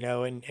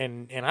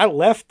 And I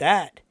left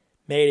that,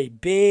 made a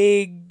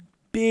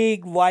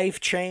big life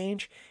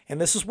change, and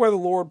this is where the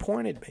Lord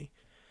pointed me,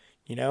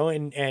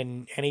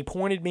 and he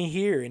pointed me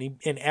here,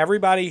 and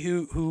everybody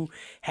who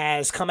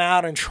has come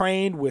out and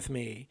trained with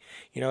me,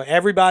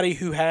 everybody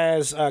who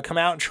has come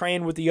out and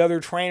trained with the other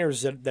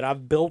trainers that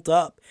I've built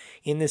up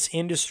in this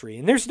industry,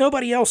 and there's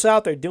nobody else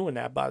out there doing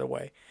that, by the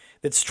way,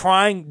 that's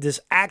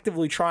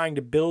actively trying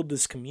to build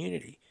this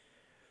community.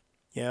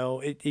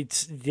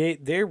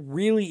 There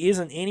really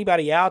isn't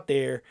anybody out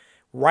there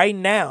right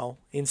now,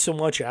 in so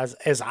much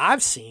as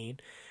I've seen,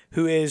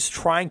 who is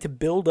trying to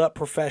build up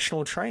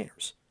professional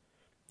trainers,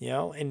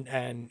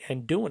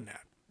 and doing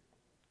that.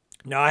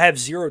 Now, I have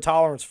zero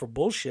tolerance for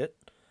bullshit,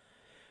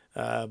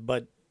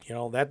 but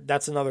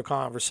that's another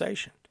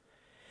conversation.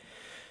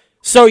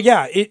 So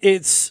yeah,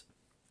 it's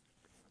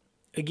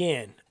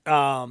again,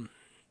 kind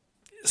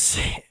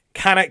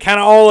of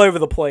all over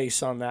the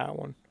place on that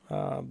one.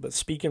 But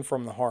speaking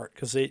from the heart,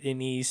 because it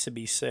needs to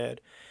be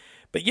said.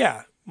 But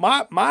yeah,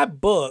 my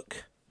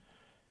book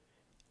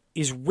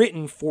is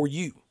written for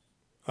you.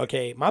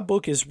 Okay, my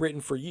book is written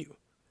for you.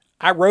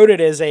 I wrote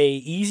it as a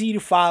easy to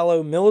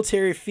follow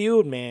military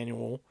style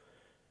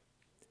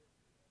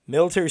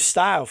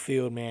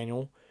field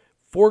manual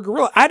for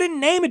Guerrilla. I didn't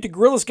name it the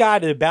Guerrilla's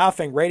Guide to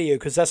Battlefield Radio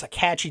because that's a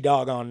catchy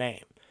doggone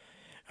name.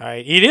 All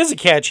right, it is a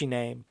catchy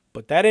name,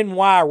 but that isn't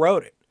why I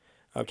wrote it.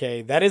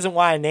 Okay, that isn't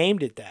why I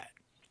named it that.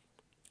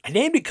 I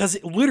named it because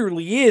it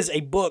literally is a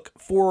book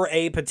for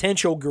a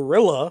potential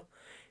guerrilla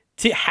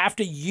to have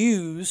to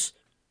use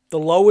the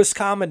lowest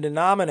common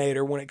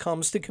denominator when it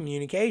comes to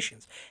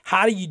communications.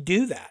 How do you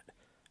do that?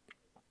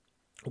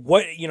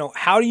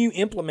 How do you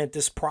implement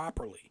this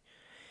properly?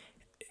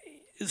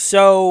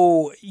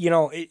 So,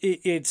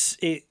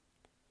 it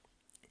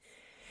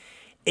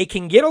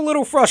can get a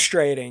little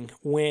frustrating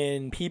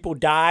when people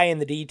die in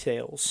the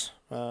details.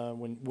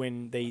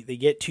 When they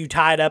get too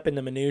tied up in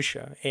the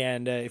minutia.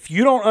 And if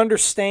you don't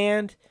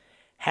understand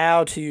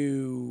how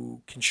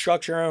to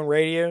construct your own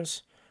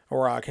radios,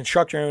 or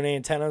construct your own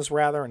antennas,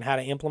 rather, and how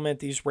to implement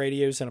these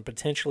radios in a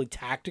potentially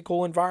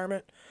tactical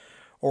environment,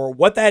 or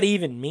what that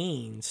even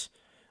means,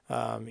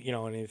 and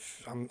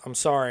if I'm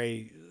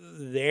sorry,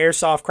 the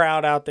airsoft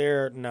crowd out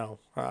there, no,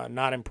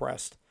 not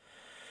impressed.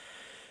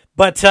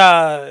 But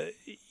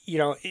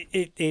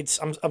it's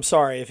I'm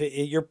sorry if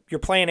you're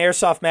playing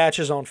airsoft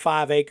matches on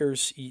 5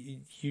 acres,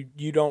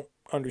 you don't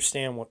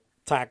understand what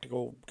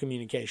tactical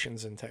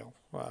communications entail.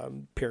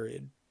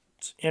 Period.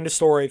 End of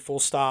story. Full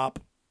stop.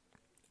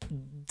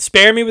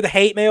 Spare me with the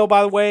hate mail,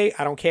 by the way.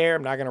 I don't care.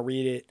 I'm not going to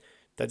read it.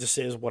 That just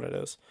is what it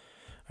is.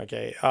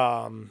 Okay.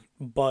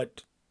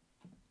 But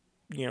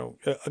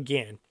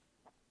again,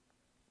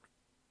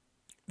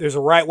 there's a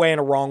right way and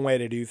a wrong way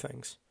to do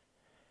things.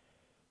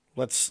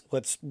 Let's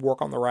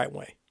work on the right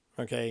way.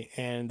 Okay,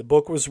 and the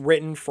book was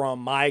written from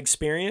my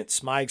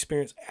experience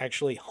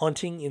actually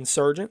hunting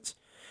insurgents.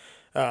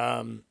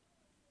 And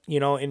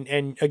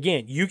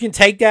again, you can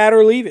take that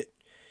or leave it.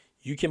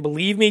 You can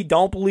believe me,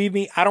 don't believe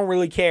me, I don't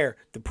really care.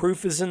 The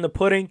proof is in the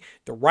pudding.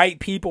 The right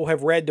people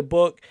have read the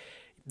book.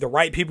 The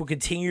right people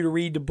continue to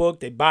read the book.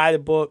 They buy the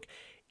book,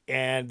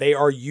 and they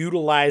are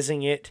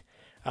utilizing it.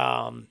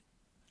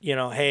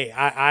 Hey,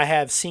 I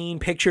have seen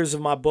pictures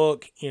of my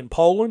book in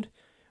Poland,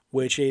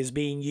 which is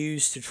being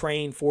used to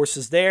train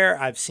forces there.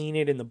 I've seen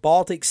it in the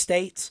Baltic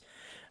states,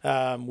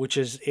 which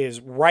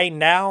is right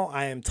now,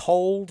 I am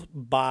told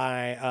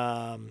by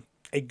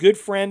a good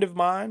friend of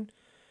mine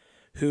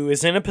who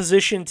is in a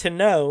position to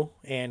know,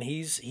 and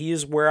he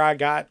is where I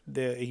got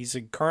he's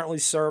currently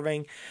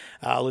serving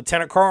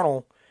lieutenant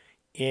colonel,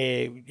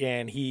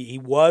 and he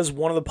was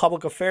one of the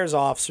public affairs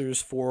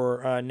officers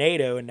for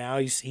NATO, and now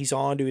he's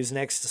on to his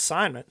next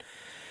assignment.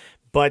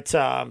 But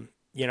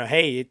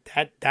hey,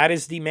 that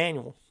is the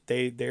manual.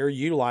 They're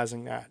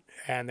utilizing that,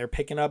 and they're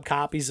picking up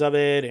copies of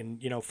it,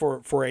 and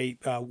for a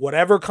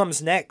whatever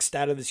comes next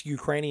out of this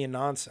Ukrainian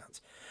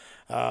nonsense.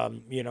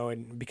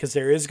 And because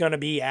there is going to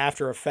be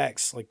after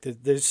effects like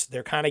this,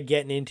 they're kind of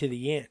getting into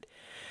the end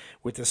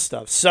with this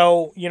stuff.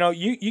 So, you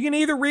can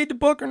either read the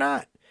book or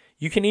not.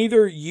 You can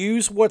either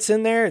use what's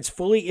in there. It's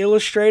fully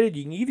illustrated.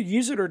 You can either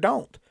use it or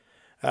don't.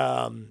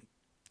 The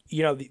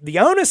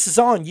onus is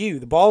on you.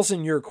 The ball's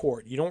in your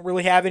court. You don't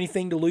really have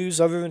anything to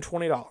lose other than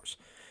 $20.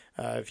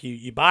 If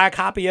you buy a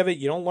copy of it,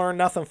 you don't learn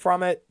nothing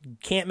from it. You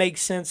can't make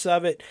sense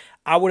of it.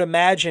 I would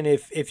imagine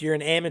if you're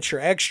an amateur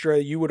extra,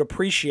 you would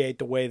appreciate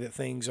the way that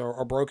things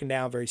are broken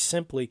down very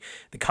simply.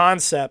 The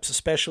concepts,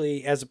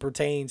 especially as it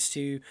pertains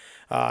to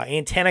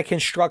antenna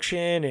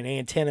construction and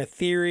antenna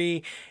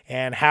theory,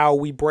 and how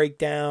we break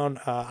down.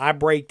 I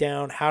break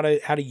down how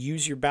to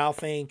use your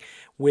Baofeng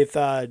with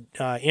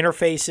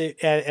interface it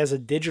as a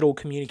digital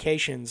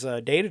communications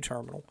data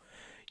terminal,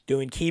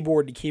 doing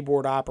keyboard to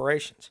keyboard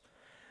operations.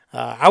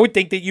 I would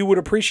think that you would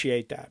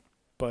appreciate that,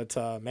 but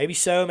maybe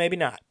so, maybe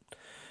not.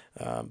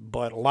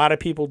 But a lot of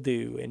people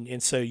do,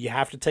 and so you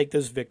have to take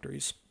those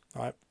victories.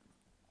 All right.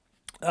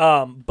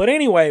 But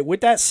anyway,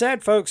 with that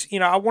said, folks,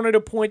 I wanted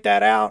to point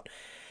that out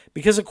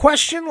because a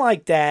question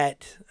like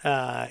that,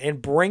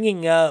 and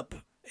bringing up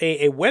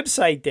a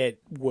website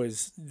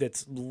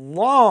that's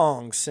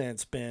long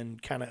since been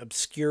kind of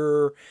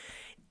obscure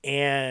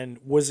and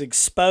was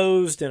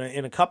exposed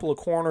in a couple of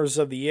corners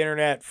of the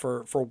internet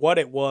for what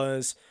it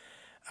was.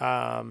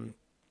 That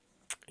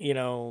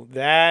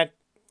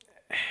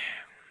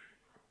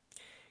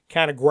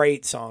kind of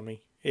grates on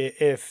me.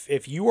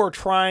 If you are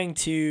trying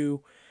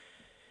to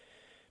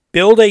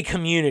build a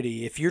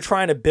community, if you're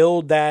trying to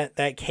build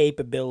that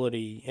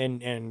capability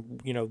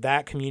and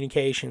that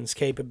communications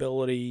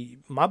capability,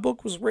 my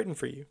book was written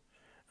for you.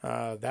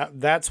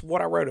 That's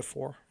what I wrote it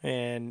for,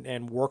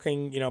 and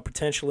working,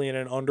 potentially in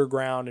an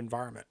underground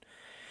environment.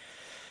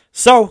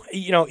 So,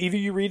 either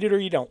you read it or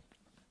you don't.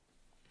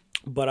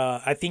 But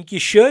I think you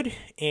should,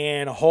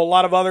 and a whole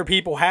lot of other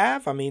people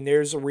have. I mean,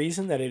 there's a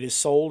reason that it has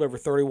sold over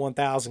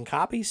 31,000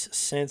 copies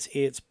since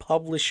its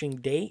publishing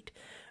date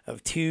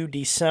of 2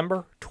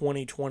 December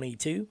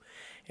 2022.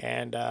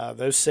 And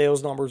those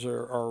sales numbers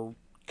are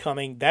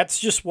coming. That's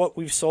just what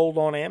we've sold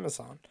on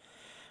Amazon.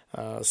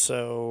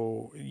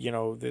 So,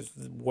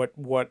 what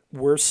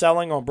we're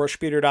selling on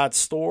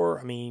brushbeater.store,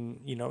 I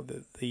mean,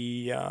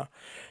 the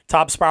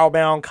top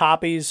spiral-bound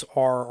copies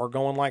are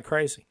going like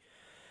crazy.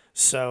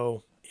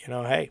 So,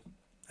 hey,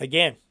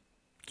 again,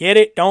 get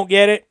it, don't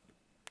get it,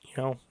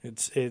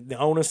 the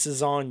onus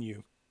is on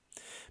you.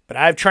 But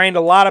I've trained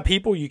a lot of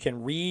people. You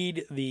can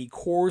read the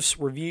course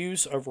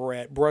reviews over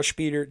at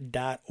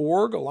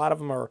brushbeater.org. A lot of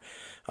them are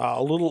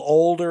a little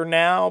older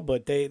now,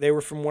 but they were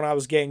from when I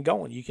was getting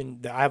going.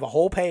 I have a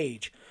whole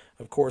page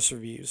of course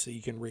reviews that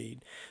you can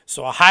read.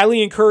 So I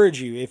highly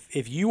encourage you,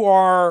 if you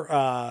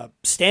are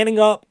standing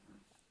up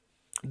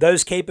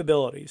those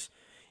capabilities,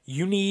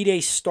 you need a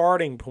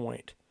starting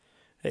point.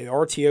 The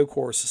RTO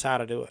course is how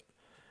to do it.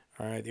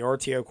 All right, the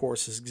RTO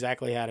course is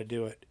exactly how to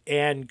do it.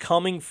 And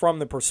coming from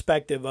the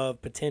perspective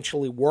of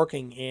potentially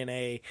working in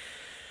a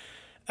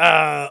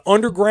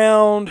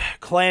underground,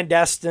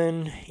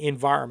 clandestine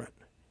environment,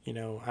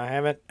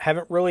 I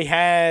haven't really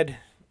had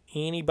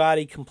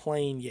anybody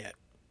complain yet.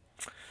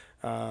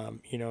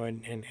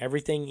 And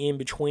everything in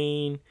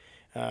between.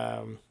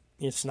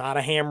 It's not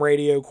a ham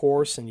radio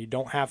course, and you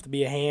don't have to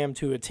be a ham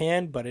to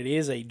attend, but it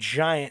is a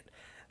giant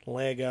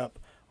leg up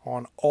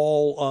on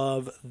all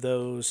of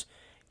those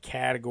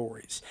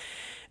categories.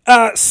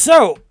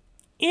 So,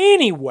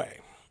 anyway,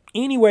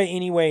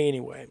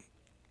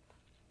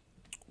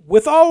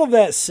 with all of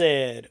that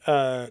said,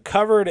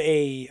 covered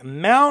a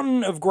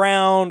mountain of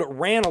ground,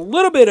 ran a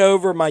little bit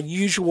over my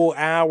usual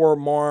hour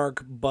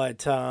mark,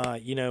 but,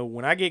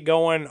 when I get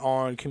going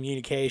on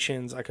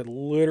communications, I could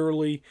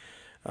literally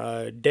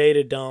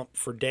data dump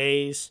for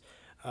days.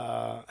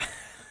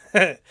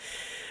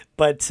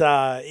 But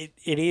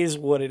it is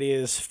what it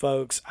is,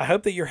 folks. I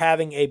hope that you're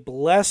having a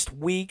blessed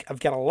week. I've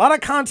got a lot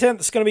of content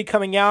that's going to be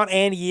coming out.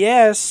 And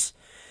yes,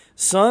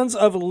 Sons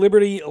of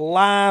Liberty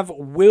Live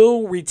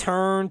will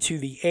return to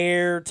the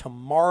air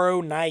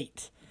tomorrow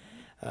night.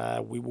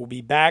 We will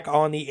be back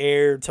on the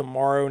air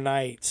tomorrow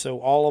night. So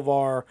all of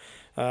our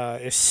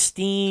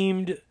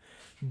esteemed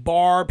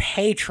bar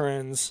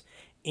patrons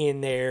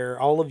in there,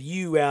 all of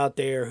you out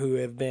there who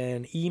have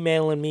been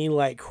emailing me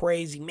like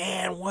crazy.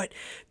 Man,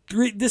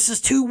 this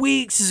is 2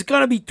 weeks. Is it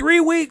going to be 3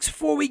 weeks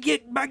before we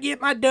get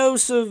my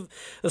dose of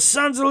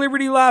Sons of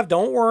Liberty Live?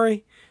 Don't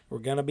worry. We're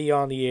going to be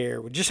on the air.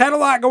 We just had a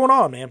lot going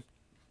on, man.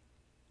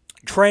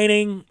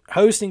 Training,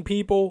 hosting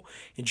people,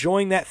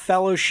 enjoying that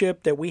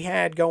fellowship that we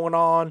had going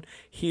on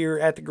here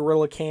at the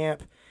Guerrilla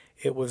Camp.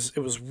 It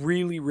was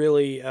really,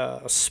 really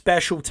a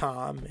special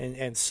time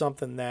and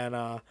something that,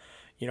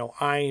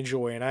 I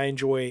enjoy. And I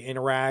enjoy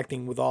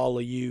interacting with all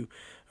of you,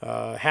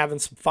 having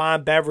some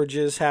fine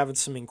beverages, having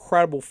some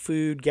incredible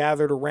food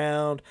gathered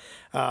around,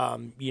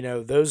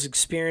 those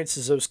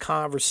experiences, those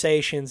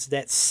conversations,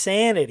 that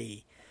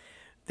sanity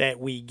that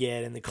we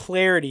get and the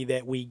clarity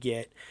that we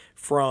get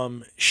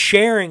from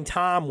sharing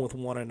time with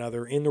one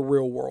another in the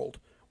real world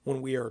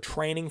when we are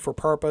training for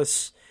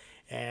purpose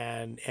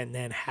and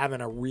then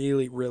having a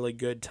really, really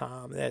good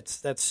time.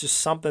 That's just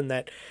something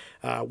that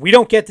we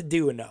don't get to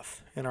do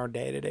enough in our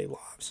day-to-day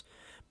lives.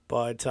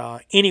 But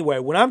anyway,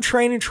 when I'm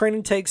training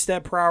takes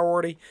that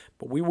priority,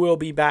 but we will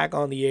be back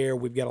on the air.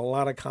 We've got a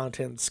lot of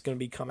content that's going to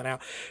be coming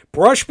out.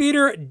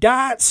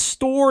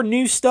 Brushbeater.store,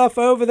 new stuff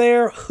over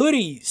there.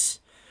 Hoodies.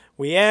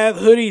 We have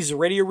hoodies. The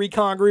Radio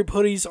Recon Group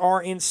hoodies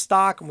are in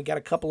stock, and we got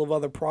a couple of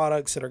other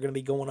products that are going to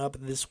be going up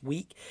this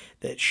week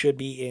that should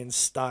be in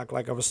stock,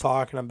 like I was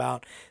talking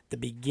about at the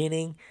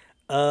beginning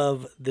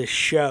of the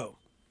show.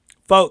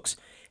 Folks,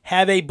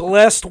 have a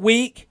blessed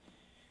week.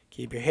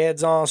 Keep your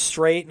heads on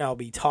straight, and I'll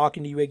be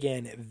talking to you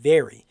again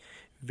very,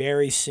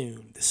 very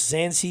soon. This is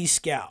NC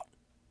Scout,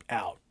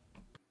 out.